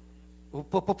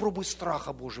 Попробуй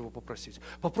страха Божьего попросить.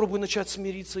 Попробуй начать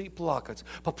смириться и плакать.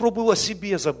 Попробуй о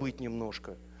себе забыть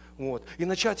немножко. И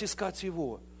начать искать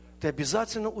Его. Ты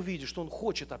обязательно увидишь, что Он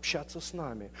хочет общаться с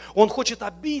нами. Он хочет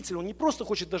обитель, Он не просто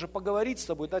хочет даже поговорить с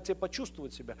тобой, дать тебе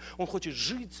почувствовать себя. Он хочет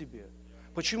жить тебе.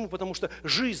 Почему? Потому что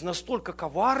жизнь настолько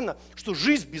коварна, что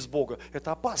жизнь без Бога –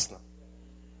 это опасно.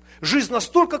 Жизнь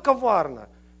настолько коварна,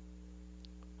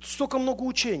 столько много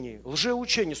учений,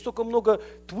 лжеучений, столько много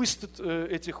твистед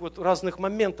этих разных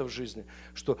моментов в жизни,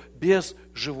 что без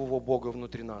живого Бога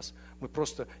внутри нас мы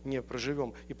просто не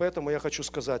проживем. И поэтому я хочу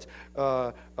сказать,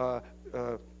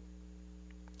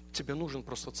 тебе нужен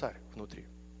просто царь внутри.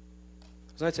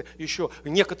 Знаете, еще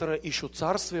некоторые ищут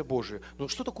Царствие Божие. Но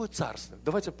что такое царство?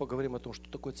 Давайте поговорим о том, что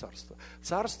такое царство.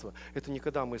 Царство – это не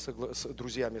когда мы с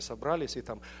друзьями собрались и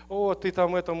там, ты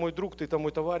там это мой друг, ты там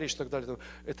мой товарищ и так далее.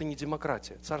 Это не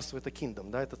демократия. Царство – это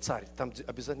kingdom, да, это царь. Там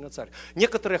обязательно царь.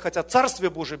 Некоторые хотят Царствие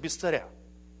Божие без царя.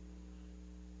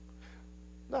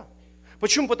 Да.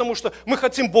 Почему? Потому что мы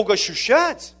хотим Бога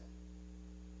ощущать.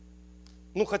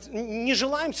 Не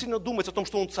желаем сильно думать о том,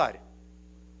 что Он царь.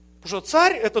 Потому что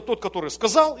царь – это тот, который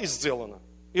сказал и сделано.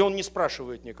 И он не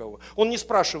спрашивает никого. Он не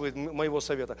спрашивает моего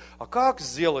совета. А как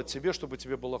сделать тебе, чтобы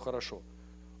тебе было хорошо?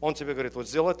 Он тебе говорит,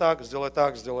 сделай так, сделай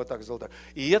так, сделай так, сделай так.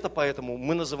 И это поэтому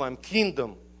мы называем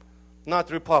kingdom, not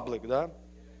republic, да?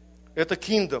 Это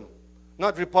kingdom.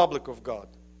 Not Republic of God,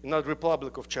 not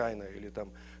Republic of China, или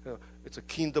там, it's a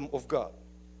Kingdom of God.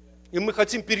 И мы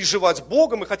хотим переживать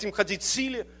Бога, мы хотим ходить в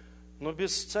силе, но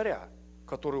без царя,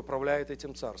 который управляет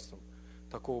этим царством.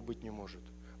 Такого быть не может.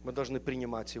 Мы должны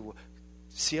принимать его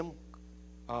всем,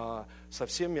 со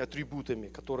всеми атрибутами,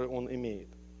 которые он имеет.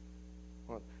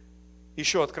 Вот.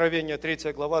 Еще Откровение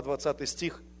 3 глава, 20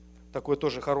 стих, такое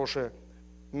тоже хорошее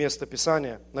место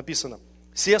Писания, написано: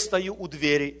 «Се стою у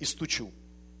двери и стучу.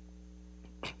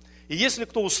 И если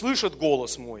кто услышит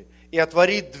голос мой и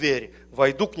отворит дверь,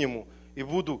 войду к нему и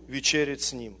буду вечерять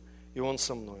с ним, и он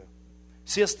со мною».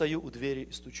 Се стою у двери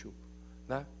и стучу.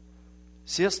 Да?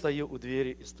 Се стою у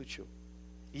двери и стучу.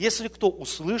 Если кто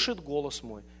услышит голос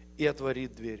мой и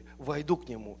отворит дверь, войду к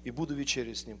нему и буду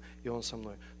вечерять с ним, и он со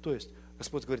мной. То есть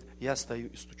Господь говорит: я стою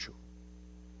и стучу.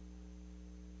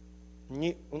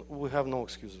 We have no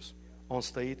excuses. Он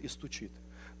стоит и стучит.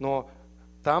 Но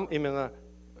там именно,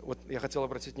 вот я хотел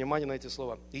обратить внимание на эти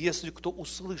слова. Если кто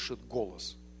услышит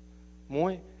голос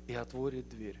мой и отворит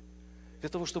дверь. Для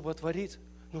того, чтобы отворить,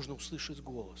 нужно услышать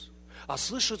голос. А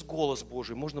слышать голос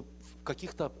Божий можно в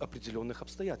каких-то определенных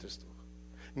обстоятельствах.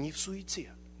 Не в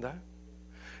суете, да?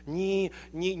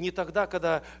 Не тогда,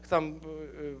 когда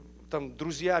там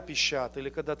друзья пищат, или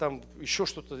когда там еще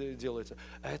что-то делается.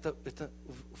 А это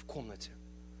в комнате.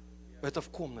 Это в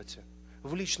комнате.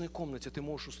 В личной комнате ты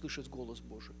можешь услышать голос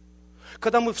Божий.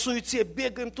 Когда мы в суете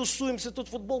бегаем, тусуемся, тут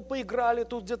футбол поиграли,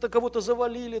 тут где-то кого-то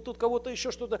завалили, тут кого-то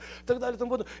еще что-то, и так далее,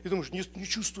 и думаешь, не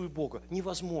чувствую Бога.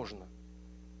 Невозможно.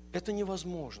 Это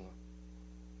невозможно.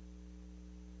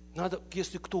 Надо,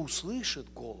 если кто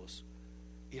услышит голос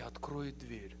и откроет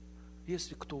дверь,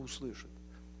 если кто услышит.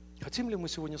 Хотим ли мы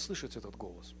сегодня слышать этот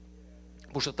голос?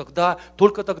 Потому что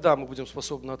только тогда мы будем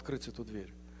способны открыть эту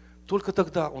дверь. Только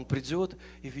тогда Он придет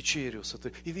и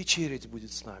вечерять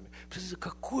будет с нами.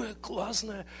 Какое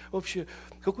классное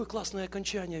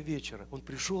окончание вечера. Он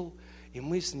пришел, и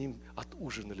мы с Ним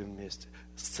отужинали вместе,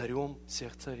 с Царем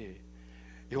всех царей.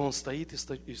 И Он стоит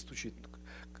и стучит.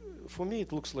 For me it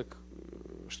looks like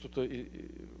что-то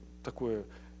такое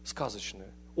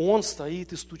сказочное. Он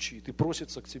стоит и стучит, и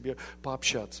просится к тебе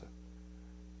пообщаться.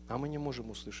 А мы не можем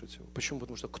услышать его. Почему?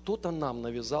 Потому что кто-то нам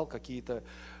навязал какие-то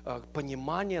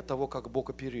понимания того, как Бог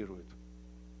оперирует.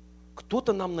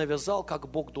 Кто-то нам навязал, как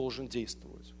Бог должен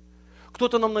действовать.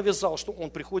 Кто-то нам навязал, что Он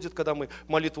приходит, когда мы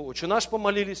молитву «Отче наш»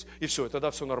 помолились, и все, и тогда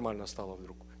все нормально стало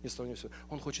вдруг. Ни с того ни с сего.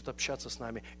 Он хочет общаться с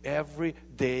нами every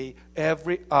day,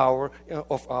 every hour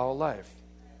of our life.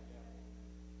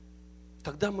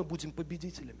 Тогда мы будем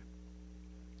победителями.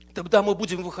 Тогда мы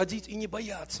будем выходить и не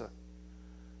бояться.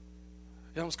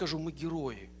 Я вам скажу, мы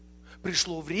герои.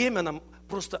 Пришло время нам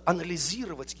просто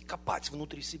анализировать и копать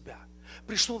внутри себя.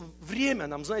 Пришло время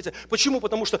нам, знаете, почему?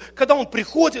 Потому что когда Он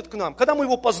приходит к нам, когда мы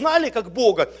Его познали как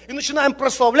Бога и начинаем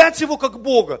прославлять Его как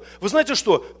Бога, вы знаете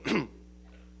что?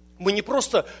 Мы не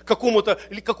просто какому-то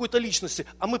или какой-то личности,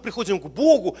 а мы приходим к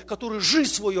Богу, который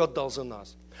жизнь свою отдал за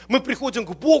нас. Мы приходим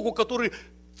к Богу, который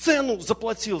цену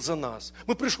заплатил за нас.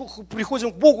 Мы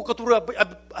приходим к Богу, который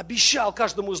обещал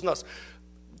каждому из нас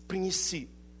принести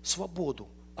свободу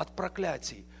от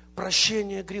проклятий,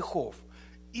 прощение грехов,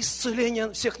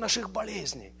 исцеление всех наших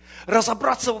болезней,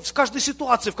 разобраться в каждой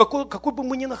ситуации, в какой бы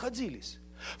мы ни находились,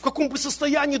 в каком бы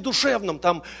состоянии душевном,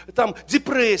 там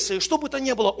депрессии, что бы то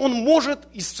ни было, Он может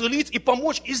исцелить и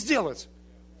помочь и сделать.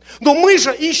 Но мы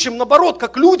же ищем, наоборот,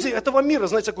 как люди этого мира,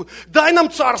 знаете, дай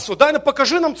нам царство,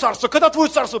 покажи нам царство, когда твое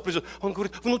царство придет. Он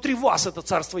говорит, внутри вас это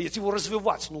царство есть, его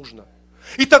развивать нужно.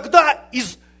 И тогда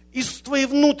из твоей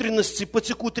внутренности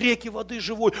потекут реки воды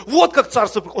живой. Вот как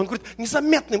царство приходит. Он говорит,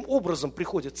 незаметным образом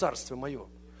приходит царство мое.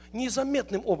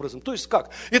 Незаметным образом. То есть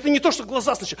как? Это не то, что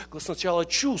глаза сначала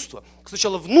чувство.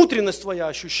 Сначала внутренность твоя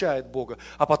ощущает Бога,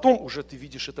 а потом уже ты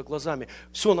видишь это глазами.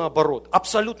 Все наоборот,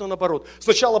 абсолютно наоборот.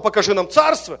 Сначала покажи нам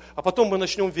царство, а потом мы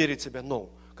начнем верить в тебя. Но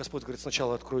Господь говорит,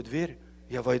 сначала открой дверь,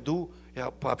 я войду,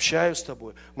 я пообщаюсь с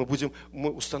тобой, мы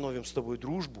установим с тобой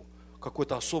дружбу,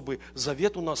 какой-то особый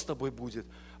завет у нас с тобой будет.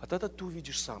 А тогда ты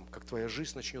увидишь сам, как твоя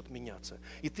жизнь начнет меняться.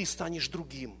 И ты станешь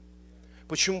другим.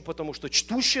 Почему? Потому что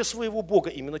чтущие своего Бога,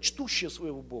 именно чтущие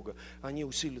своего Бога, они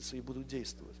усилятся и будут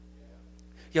действовать.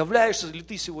 Являешься ли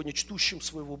ты сегодня чтущим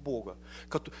своего Бога?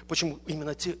 Почему?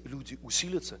 Именно те люди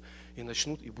усилятся и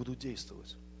начнут и будут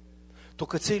действовать.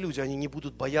 Только те люди, они не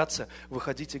будут бояться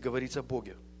выходить и говорить о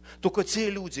Боге. Только те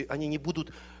люди, они не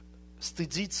будут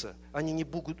стыдиться, они не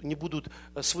будут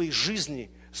своей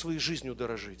жизнью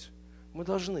дорожить. Мы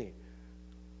должны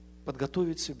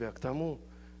подготовить себя к тому,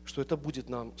 что это будет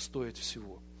нам стоить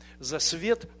всего. За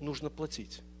свет нужно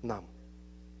платить нам.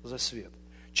 За свет.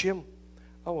 Чем?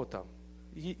 А вот там.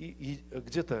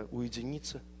 где-то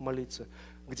уединиться, молиться,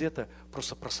 где-то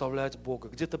просто прославлять Бога,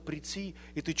 где-то прийти,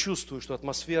 и ты чувствуешь, что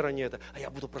атмосфера не эта, а я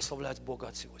буду прославлять Бога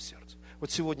от всего сердца.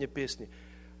 Вот сегодня песни,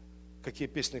 какие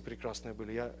песни прекрасные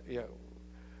были. Я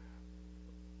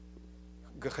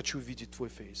хочу видеть твой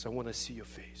face. I want to see your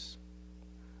face.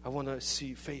 I want to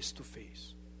see face to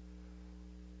face.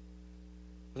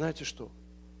 Знаете что?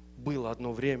 Было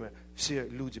одно время, все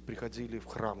люди приходили в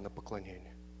храм на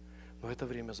поклонение. Но это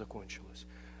время закончилось.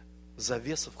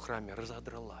 Завеса в храме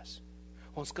разодралась.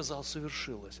 Он сказал,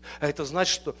 совершилось. А это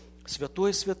значит, что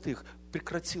святое святых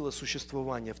прекратило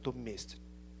существование в том месте.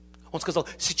 Он сказал,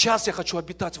 сейчас я хочу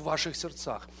обитать в ваших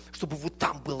сердцах, чтобы вот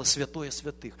там было святое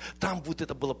святых. Там вот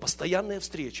это была постоянная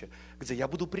встреча, где я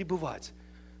буду пребывать,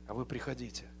 а вы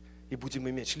приходите и будем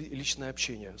иметь личное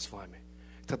общение с вами.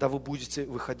 Тогда вы будете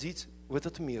выходить в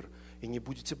этот мир и не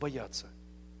будете бояться.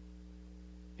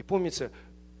 И помните,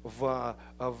 в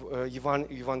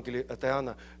Евангелии от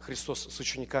Иоанна Христос с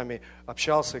учениками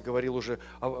общался и говорил уже,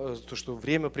 что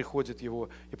время приходит его,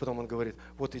 и потом он говорит,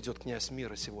 вот идет князь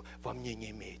мира сего, во мне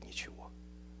не имеет ничего.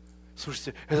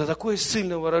 Слушайте, это такое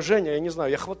сильное выражение, я не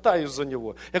знаю, я хватаюсь за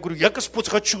него. Я говорю, я, Господь,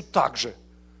 хочу так же,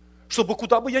 чтобы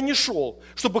куда бы я ни шел,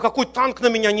 чтобы какой танк на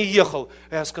меня не ехал.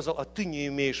 А я сказал, а ты не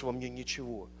имеешь во мне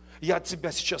ничего. Я от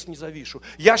тебя сейчас не завишу.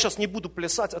 Я сейчас не буду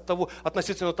плясать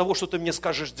относительно того, что ты мне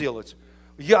скажешь делать.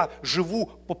 Я живу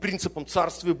по принципам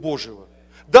Царствия Божьего.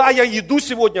 Да, я иду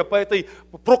сегодня по этой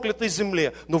проклятой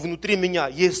земле, но внутри меня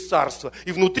есть Царство,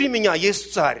 и внутри меня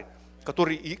есть Царь,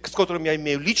 с которым я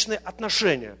имею личные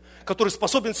отношения, который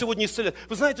способен сегодня исцелять.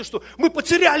 Вы знаете, что мы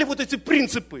потеряли вот эти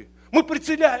принципы, мы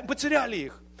потеряли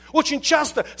их. Очень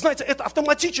часто, знаете, это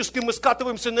автоматически мы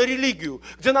скатываемся на религию,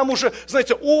 где нам уже,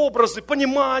 знаете, образы,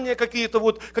 понимания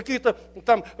какие-то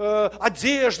там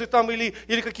одежды там,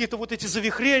 или какие-то вот эти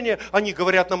завихрения, они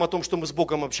говорят нам о том, что мы с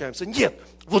Богом общаемся. Нет,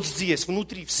 вот здесь,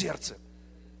 внутри, в сердце.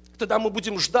 Тогда мы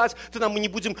будем ждать, тогда мы не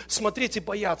будем смотреть и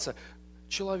бояться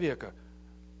человека.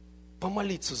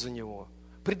 Помолиться за него,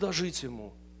 предложить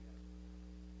ему.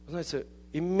 Знаете,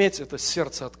 иметь это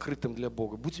сердце открытым для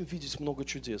Бога. Будем видеть много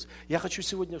чудес. Я хочу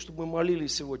сегодня, чтобы мы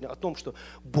молились сегодня о том, что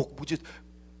Бог будет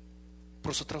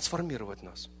просто трансформировать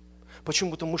нас.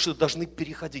 Почему-то мы что должны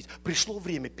переходить. Пришло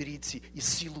время перейти из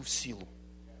силы в силу,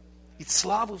 из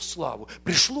славы в славу.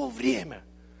 Пришло время.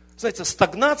 Знаете,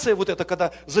 стагнация вот это,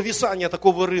 когда зависание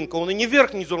такого рынка, он и ни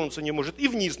вверх не зернуться не может, и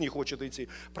вниз не хочет идти.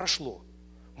 Прошло.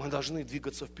 Мы должны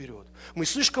двигаться вперед. Мы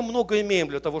слишком много имеем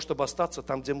для того, чтобы остаться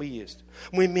там, где мы есть.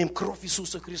 Мы имеем кровь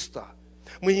Иисуса Христа.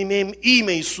 Мы имеем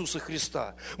имя Иисуса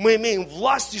Христа. Мы имеем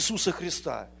власть Иисуса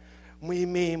Христа. Мы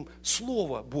имеем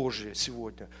Слово Божие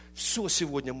сегодня. Все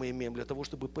сегодня мы имеем для того,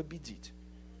 чтобы победить.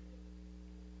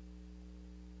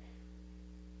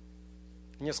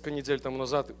 Несколько недель тому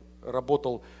назад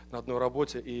работал на одной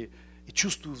работе и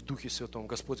чувствую в Духе Святом.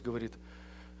 Господь говорит,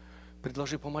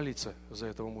 предложи помолиться за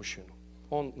этого мужчину.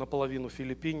 Он наполовину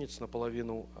филиппинец,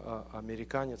 наполовину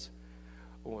американец.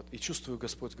 Вот. И чувствую,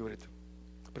 Господь говорит,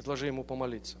 предложи ему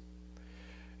помолиться.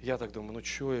 Я так думаю, ну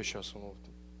что я сейчас?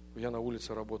 Я на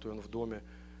улице работаю, он в доме.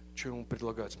 Что ему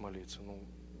предлагать молиться?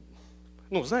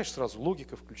 Ну, знаешь, сразу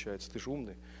логика включается, ты же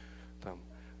умный.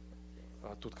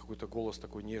 А тут какой-то голос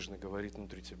такой нежный говорит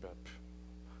внутри тебя.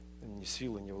 Ни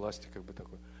силы, ни власти, как бы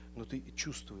такой. Но ты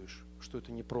чувствуешь, что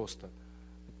это не просто.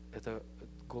 Это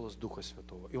голос Духа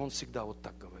Святого. И Он всегда вот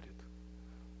так говорит.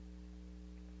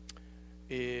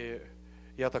 И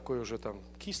я такой уже там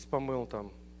кисть помыл,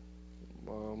 там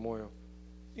мою.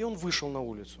 И он вышел на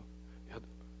улицу.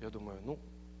 Я думаю,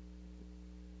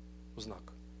 знак.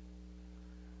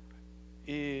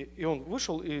 И он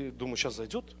вышел, и думаю, сейчас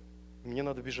зайдет, мне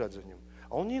надо бежать за ним.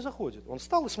 А он не заходит. Он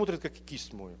встал и смотрит, как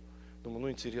кисть мою.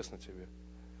 Думаю, интересно тебе.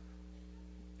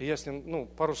 И я с ним,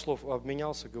 пару слов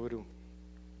обменялся, говорю,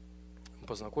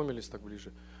 познакомились так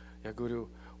ближе. Я говорю,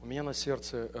 у меня на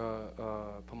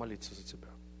сердце помолиться за тебя.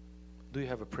 Do you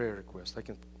have a prayer request?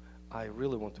 I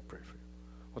really want to pray for you.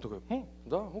 Он такой,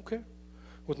 да, окей.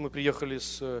 Вот мы приехали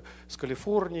с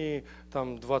Калифорнии,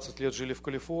 там 20 лет жили в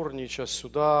Калифорнии, сейчас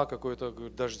сюда, какой-то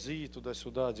дожди,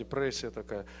 туда-сюда, депрессия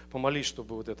такая. Помолись,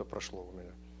 чтобы вот это прошло у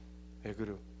меня. Я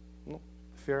говорю,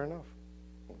 fair enough.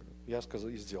 Я сказал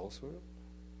и сделал свое.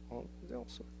 Он сделал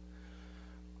свое.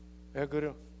 Я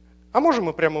говорю, а можем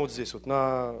мы прямо вот здесь, вот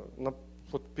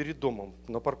вот перед домом,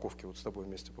 на парковке вот с тобой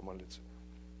вместе помолиться?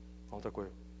 Он такой,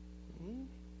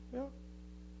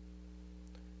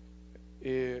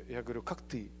 И я говорю, как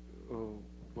ты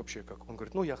вообще как? Он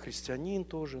говорит, я христианин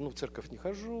тоже, в церковь не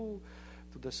хожу,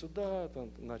 туда-сюда,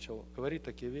 начал говорить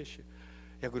такие вещи.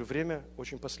 Я говорю, время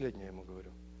очень последнее, ему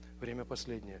говорю. Время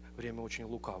последнее, время очень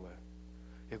лукавое.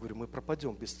 Я говорю, мы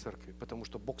пропадем без церкви, потому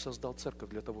что Бог создал церковь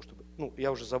для того, чтобы...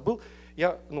 Я уже забыл,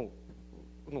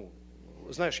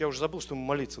 знаешь, я уже забыл, что мы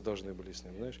молиться должны были с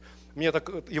ним, знаешь. Мне так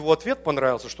его ответ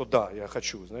понравился, что да, я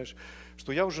хочу, знаешь,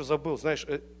 что я уже забыл, знаешь,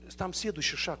 там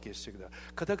следующий шаг есть всегда.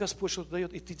 Когда Господь что-то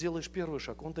дает, и ты делаешь первый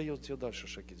шаг, Он дает тебе дальше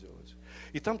шаги делать.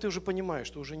 И там ты уже понимаешь,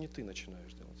 что уже не ты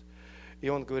начинаешь делать. И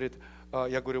он говорит,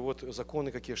 я говорю, вот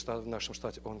законы какие в нашем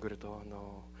штате. Он говорит,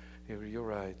 no, you're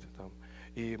right. Там.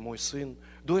 И мой сын,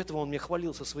 до этого он мне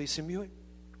хвалился своей семьей.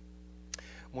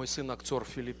 Мой сын актер в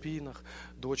Филиппинах,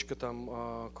 дочка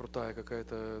там крутая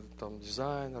какая-то, там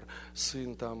дизайнер,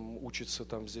 сын там учится,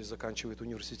 там здесь заканчивает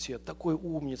университет, такой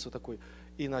умница такой.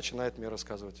 И начинает мне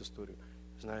рассказывать историю.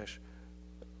 Знаешь,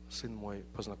 сын мой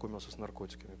познакомился с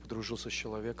наркотиками, подружился с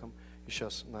человеком, и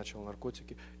сейчас начал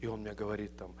наркотики, и он мне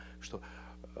говорит там, что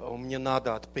мне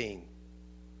надо от pain,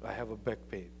 I have a back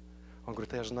pain. Он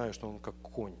говорит, я знаю, что он как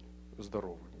конь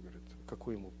здоровый. Он говорит,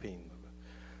 какой ему pain надо.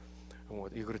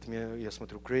 Вот. И говорит, я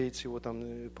смотрю, грейдс его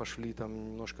там пошли, там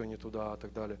немножко не туда, и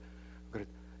так далее. Говорит,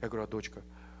 я говорю,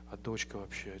 а дочка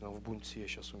вообще, она в бунте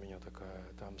сейчас у меня такая,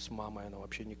 там с мамой она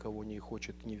вообще никого не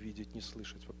хочет не видеть, не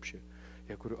слышать вообще.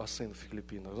 Я говорю, а сын в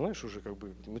Филиппинах, знаешь, уже как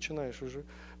бы начинаешь уже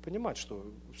понимать,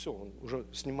 что все, он уже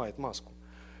снимает маску.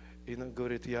 И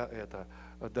говорит,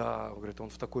 говорит, он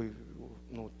в такой,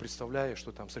 представляешь,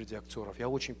 что там среди актеров, я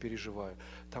очень переживаю,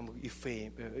 там и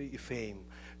fame,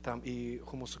 там и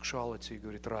homosexuality,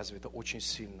 говорит, развито очень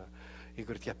сильно. И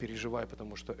говорит, я переживаю,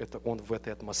 потому что он в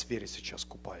этой атмосфере сейчас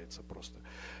купается просто.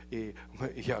 И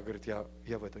говорит, я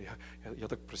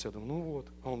так про себя думаю,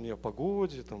 он мне о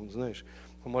погоде, там, знаешь,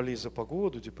 помолись за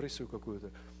погоду, депрессию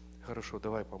какую-то. Хорошо,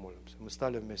 давай помолимся. Мы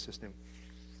стали вместе с ним,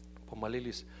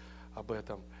 помолились об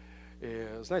этом.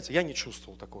 И, знаете, я не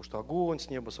чувствовал такого, что огонь с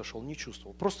неба сошел, не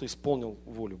чувствовал. Просто исполнил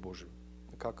волю Божию,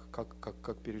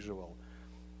 как переживал.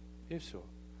 И все.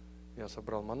 Я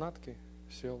собрал манатки,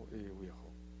 сел и уехал.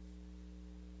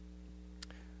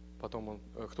 Потом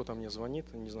кто-то мне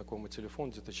звонит, незнакомый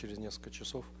телефон, где-то через несколько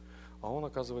часов, а он,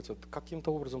 оказывается,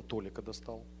 каким-то образом Толика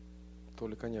достал.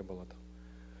 Толика не было там.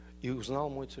 И узнал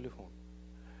мой телефон.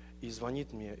 И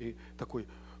звонит мне, и такой,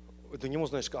 до него,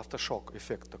 знаешь, автошок,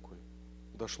 эффект такой,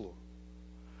 дошло.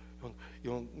 И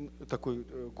он такой,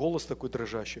 голос такой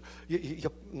дрожащий.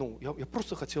 Я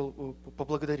просто хотел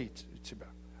поблагодарить тебя.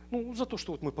 За то,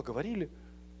 что мы поговорили.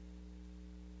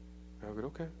 Я говорю,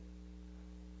 окей.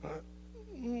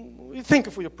 Thank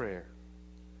you for your prayer.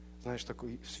 Знаешь,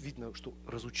 такой, видно, что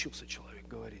разучился человек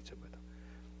говорить об этом.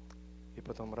 И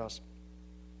потом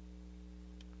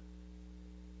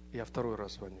я второй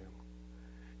раз звоню ему.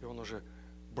 И он уже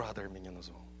brother меня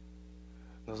назвал.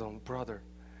 Назвал brother.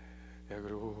 Я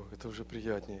говорю, это уже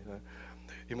приятнее. Да?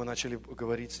 И мы начали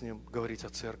говорить с ним, говорить о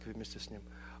церкви вместе с ним,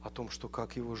 о том, что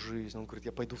как его жизнь. Он говорит,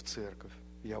 я пойду в церковь.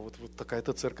 Я вот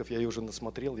такая-то церковь, я ее уже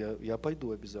насмотрел, я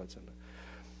пойду обязательно.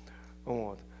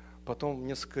 Вот. Потом,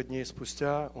 несколько дней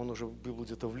спустя, он уже был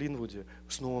где-то в Линвуде,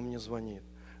 снова мне звонит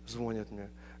мне.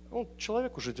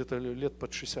 Человек уже где-то лет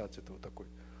под 60, это вот такой.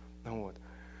 Вот.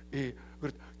 И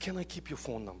говорит, can I keep your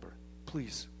phone number,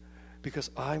 please?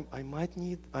 Because I might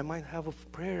have a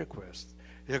prayer request.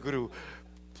 Я говорю,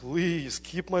 please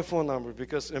keep my phone number,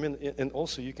 because, and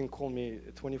also you can call me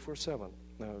 24/7.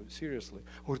 No, seriously.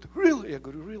 Он говорит, really? Я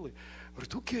говорю, really?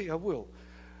 Говорит, okay, I will.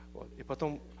 Вот.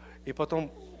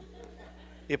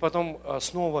 И потом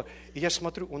снова, и я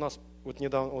смотрю, у нас вот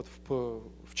недавно,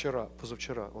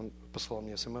 позавчера, он послал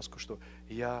мне смс-ку, что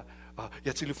я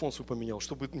телефон свой поменял,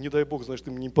 чтобы, не дай Бог, знаешь, ты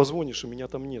мне не позвонишь, и меня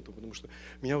там нету, потому что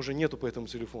меня уже нету по этому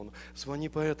телефону. Звони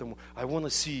по этому, I wanna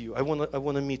see you, I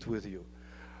wanna meet with you.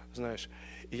 Знаешь,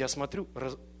 и я смотрю,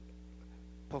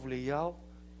 повлиял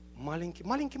маленький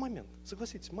момент,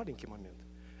 согласитесь, маленький момент.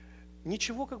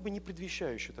 Ничего как бы не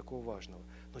предвещающего такого важного.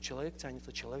 Но человек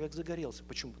тянется, человек загорелся.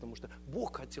 Почему? Потому что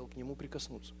Бог хотел к нему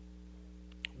прикоснуться.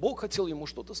 Бог хотел ему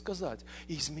что-то сказать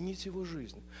и изменить его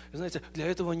жизнь. И знаете, для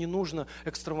этого не нужно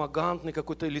экстравагантный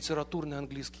какой-то литературный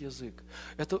английский язык.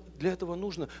 Для этого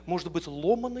нужно, может быть,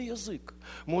 ломаный язык,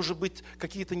 может быть,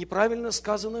 какие-то неправильно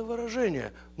сказанные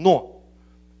выражения. Но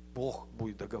Бог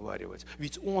будет договаривать,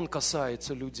 ведь Он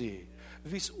касается людей.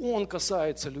 Ведь Он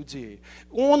касается людей.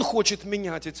 Он хочет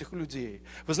менять этих людей.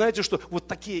 Вы знаете, что вот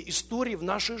такие истории в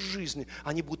нашей жизни,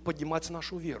 они будут поднимать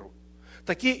нашу веру.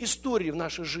 Такие истории в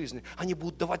нашей жизни, они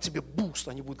будут давать тебе буст.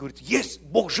 Они будут говорить, есть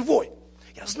Бог живой.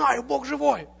 Я знаю, Бог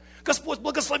живой. Господь,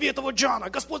 благослови этого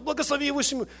Джана. Господь, благослови его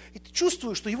семью. И ты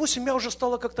чувствуешь, что его семья уже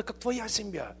стала как-то как твоя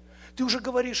семья. Ты уже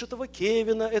говоришь этого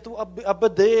Кевина, этого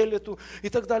Абедель, и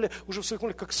так далее, уже в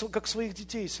своих, как своих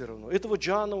детей все равно. Этого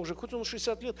Джана уже, хоть он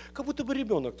 60 лет, как будто бы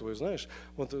ребенок твой, знаешь,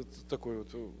 вот такой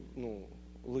вот,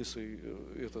 лысый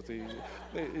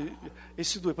и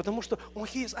седой? Потому что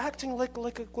he is acting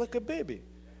like a baby.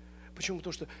 Почему?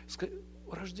 Потому что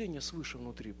рождение свыше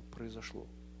внутри произошло.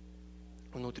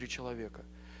 Внутри человека.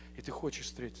 И ты хочешь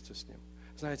встретиться с ним.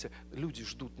 Знаете, люди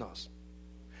ждут нас.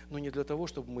 Но не для того,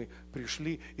 чтобы мы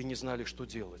пришли и не знали, что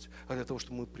делать, а для того,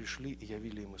 чтобы мы пришли и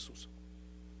явили им Иисуса.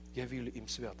 Явили им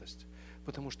святость.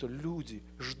 Потому что люди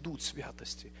ждут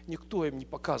святости. Никто им не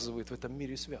показывает в этом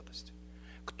мире святости.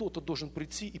 Кто-то должен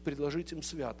прийти и предложить им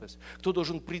святость. Кто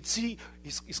должен прийти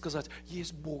и сказать,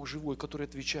 есть Бог живой, который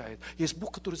отвечает. Есть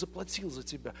Бог, который заплатил за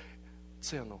тебя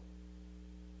цену.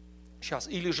 Сейчас.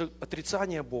 Или же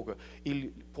отрицание Бога,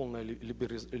 или полная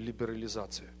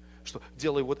либерализация. Что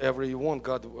делай whatever you want,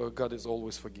 God is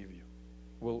always forgive you.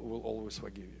 Will always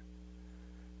forgive you.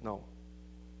 No.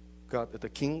 God is the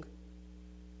King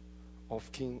of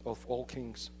all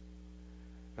kings.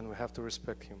 And we have to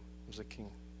respect Him as the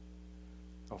King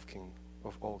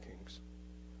of all kings.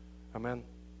 Amen.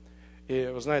 И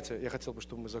вы знаете, я хотел бы,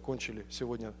 чтобы мы закончили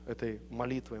сегодня этой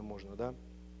молитвой, можно, да?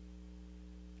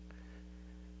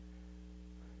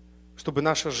 Чтобы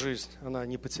наша жизнь, она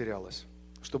не потерялась.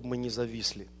 Чтобы мы не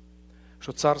зависли.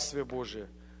 Что Царствие Божие,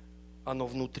 оно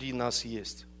внутри нас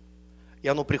есть. И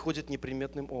оно приходит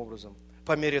неприметным образом.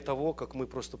 По мере того, как мы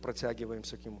просто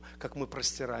протягиваемся к Нему, как мы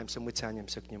простираемся, мы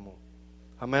тянемся к Нему.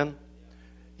 Амен.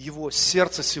 Его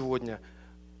сердце сегодня,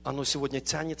 оно сегодня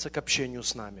тянется к общению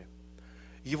с нами.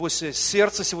 Его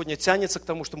сердце сегодня тянется к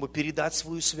тому, чтобы передать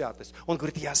свою святость. Он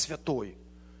говорит, я святой.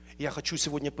 Я хочу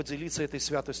сегодня поделиться этой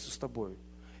святостью с тобой.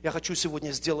 Я хочу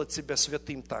сегодня сделать тебя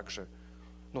святым также.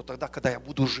 Но тогда, когда я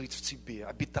буду жить в тебе,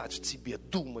 обитать в тебе,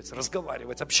 думать,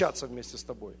 разговаривать, общаться вместе с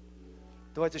тобой.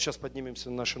 Давайте сейчас поднимемся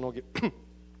на наши ноги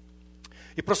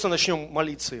и просто начнем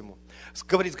молиться Ему.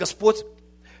 Говорить, Господь,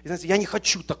 знаете, я не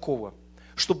хочу такого,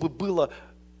 чтобы было,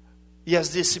 я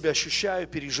здесь себя ощущаю,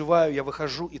 переживаю, я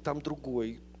выхожу, и там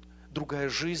другая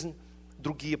жизнь,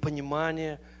 другие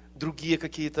понимания, другие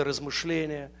какие-то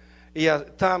размышления. И я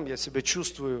себя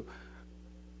чувствую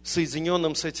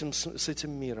соединенным с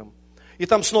этим миром. И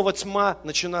там снова тьма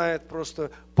начинает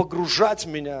просто погружать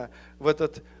меня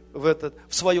в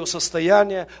свое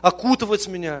состояние, окутывать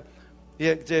меня,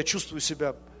 где я чувствую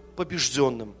себя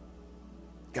побежденным.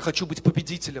 Я хочу быть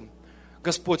победителем.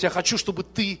 Господь, я хочу, чтобы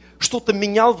Ты что-то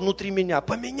менял внутри меня.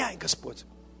 Поменяй, Господь.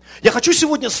 Я хочу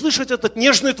сегодня слышать этот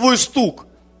нежный Твой стук.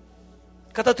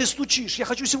 Когда Ты стучишь, я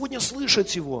хочу сегодня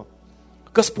слышать его.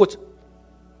 Господь,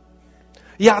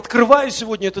 я открываю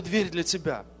сегодня эту дверь для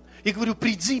Тебя. И говорю,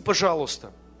 приди,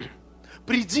 пожалуйста.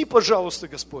 Приди, пожалуйста,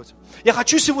 Господь. Я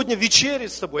хочу сегодня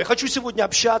вечерить с Тобой. Я хочу сегодня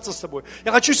общаться с Тобой.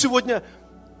 Я хочу сегодня,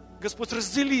 Господь,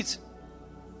 разделить,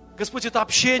 Господь, это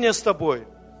общение с Тобой.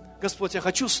 Господь, я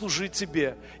хочу служить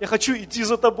Тебе. Я хочу идти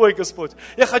за Тобой, Господь.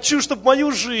 Я хочу, чтобы в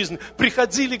мою жизнь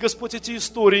приходили, Господь, эти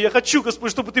истории. Я хочу,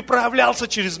 Господь, чтобы Ты проявлялся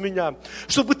через меня.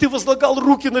 Чтобы Ты возлагал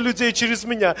руки на людей через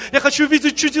меня. Я хочу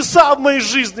видеть чудеса в моей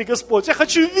жизни, Господь. Я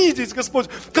хочу видеть, Господь,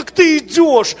 как Ты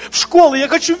идешь в школу. Я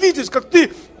хочу видеть, как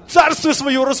Ты Царствие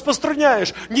Свое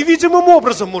распространяешь. Невидимым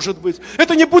образом, может быть.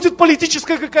 Это не будет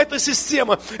политическая какая-то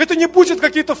система. Это не будет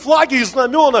какие-то флаги и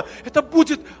знамена. Это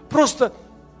будет просто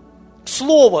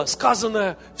слово,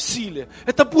 сказанное в силе.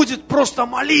 Это будет просто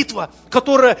молитва,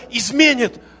 которая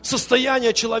изменит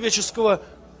состояние человеческого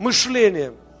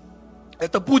мышления.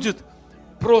 Это будет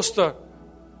просто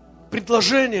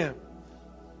предложение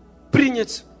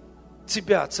принять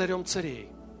Тебя царем царей.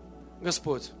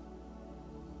 Господь,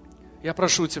 я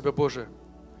прошу Тебя, Боже,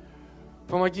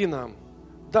 помоги нам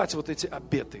дать вот эти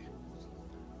обеты,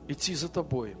 идти за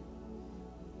Тобой.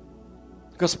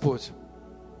 Господь,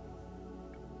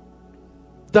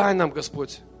 дай нам,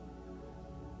 Господь,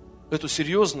 эту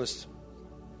серьезность,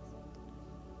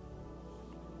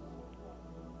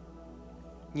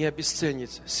 не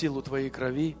обесценить силу Твоей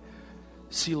крови,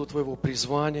 силу Твоего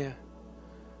призвания,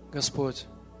 Господь,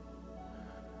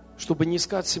 чтобы не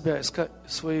искать себя, искать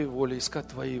своей воли, искать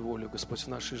Твоей воли, Господь, в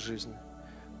нашей жизни.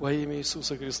 Во имя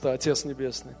Иисуса Христа, Отец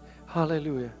Небесный.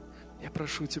 Аллилуйя. Я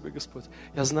прошу Тебя, Господь.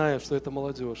 Я знаю, что эта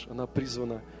молодежь, она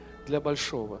призвана для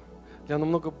большого, для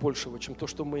намного большего, чем то,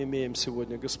 что мы имеем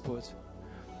сегодня, Господь.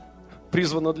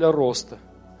 Призвана для роста.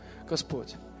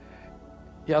 Господь,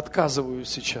 я отказываюсь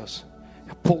сейчас.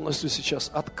 Я полностью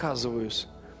сейчас отказываюсь.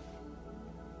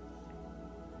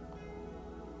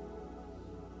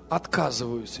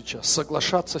 Отказываюсь сейчас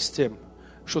соглашаться с тем,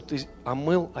 что Ты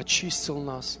омыл, очистил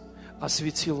нас,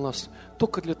 осветил нас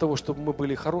только для того, чтобы мы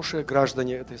были хорошие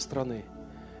граждане этой страны.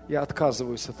 Я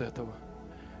отказываюсь от этого.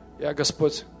 Я,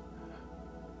 Господь,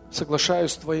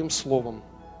 соглашаюсь с Твоим Словом,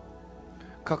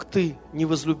 как Ты не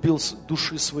возлюбил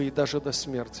души своей даже до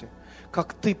смерти,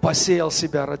 как Ты посеял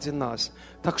себя ради нас.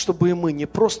 Так, чтобы и мы не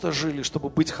просто жили, чтобы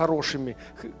быть хорошими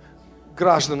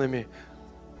гражданами,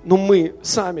 но мы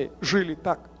сами жили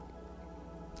так,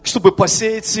 чтобы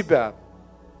посеять себя.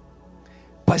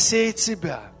 Посеять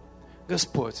себя,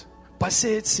 Господь,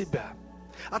 посеять себя.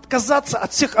 Отказаться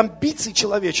от всех амбиций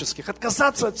человеческих,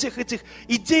 отказаться от всех этих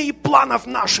идей и планов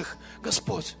наших,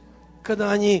 Господь,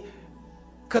 когда они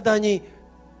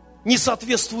не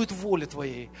соответствуют воле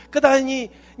Твоей, когда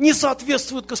они не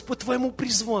соответствуют, Господь, Твоему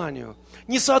призванию,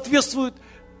 не соответствуют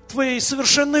Твоей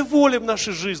совершенной воле в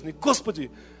нашей жизни.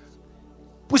 Господи,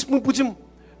 пусть мы будем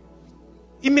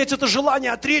иметь это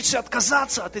желание отречься,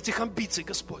 отказаться от этих амбиций,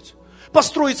 Господь.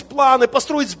 Построить планы,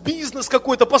 построить бизнес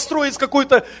какой-то, построить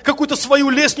какую-то свою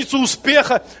лестницу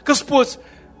успеха. Господь,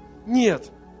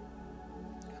 нет.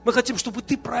 Мы хотим, чтобы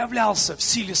Ты проявлялся в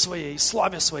силе Своей, в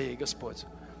славе Своей, Господь.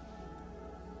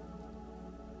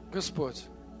 Господь,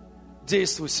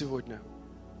 действуй сегодня.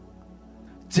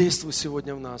 Действуй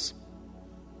сегодня в нас.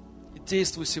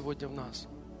 Действуй сегодня в нас.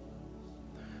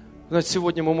 Знаете,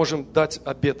 сегодня мы можем дать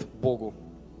обет Богу.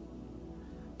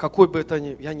 Какой бы это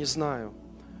ни, я не знаю.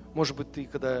 Может быть, ты,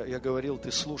 когда я говорил,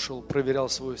 ты слушал, проверял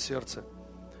свое сердце.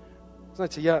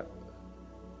 Знаете, я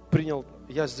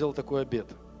сделал такой обет.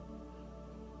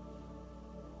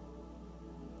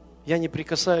 Я не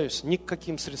прикасаюсь ни к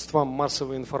каким средствам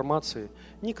массовой информации,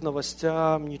 ни к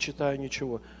новостям, не читаю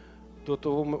ничего. До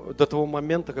того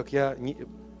момента, как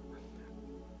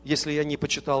если я не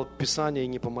почитал Писание и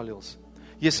не помолился.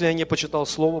 Если я не почитал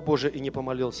Слово Божие и не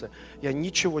помолился. Я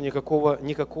ничего, никакого,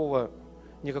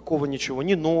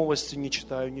 ни новости не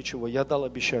читаю, ничего. Я дал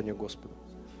обещание Господу.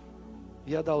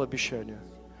 Я дал обещание.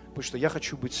 Потому что я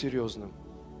хочу быть серьезным.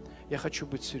 Я хочу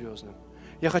быть серьезным.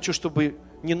 Я хочу, чтобы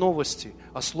не новости,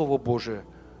 а Слово Божие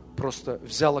просто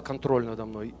взяло контроль надо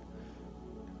мной.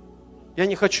 Я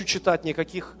не хочу читать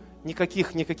никаких,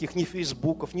 ни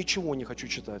фейсбуков, ничего не хочу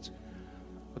читать.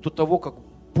 До того, как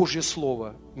Божье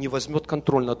Слово не возьмет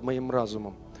контроль над моим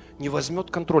разумом, не возьмет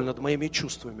контроль над моими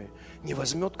чувствами, не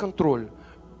возьмет контроль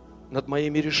над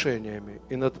моими решениями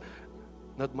и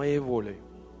над моей волей.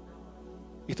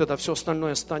 И тогда все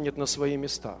остальное станет на свои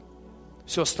места.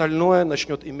 Все остальное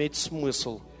начнет иметь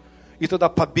смысл. И тогда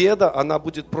победа, она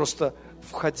будет просто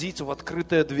входить в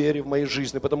открытые двери в моей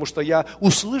жизни, потому что я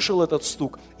услышал этот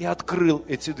стук и открыл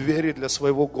эти двери для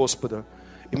своего Господа.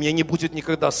 И мне не будет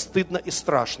никогда стыдно и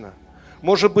страшно.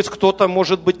 Может быть, кто-то,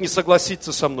 не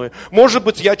согласится со мной. Может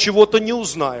быть, я чего-то не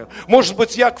узнаю. Может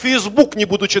быть, я Facebook не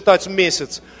буду читать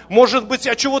месяц. Может быть,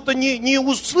 я чего-то не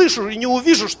услышу и не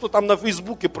увижу, что там на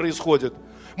Фейсбуке происходит.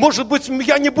 Может быть,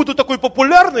 я не буду такой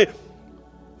популярный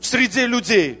в среде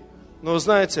людей. Но,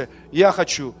 знаете, я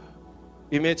хочу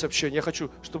иметь общение. Я хочу,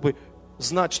 чтобы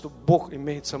знать, что Бог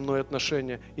имеет со мной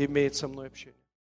отношения и имеет со мной общение.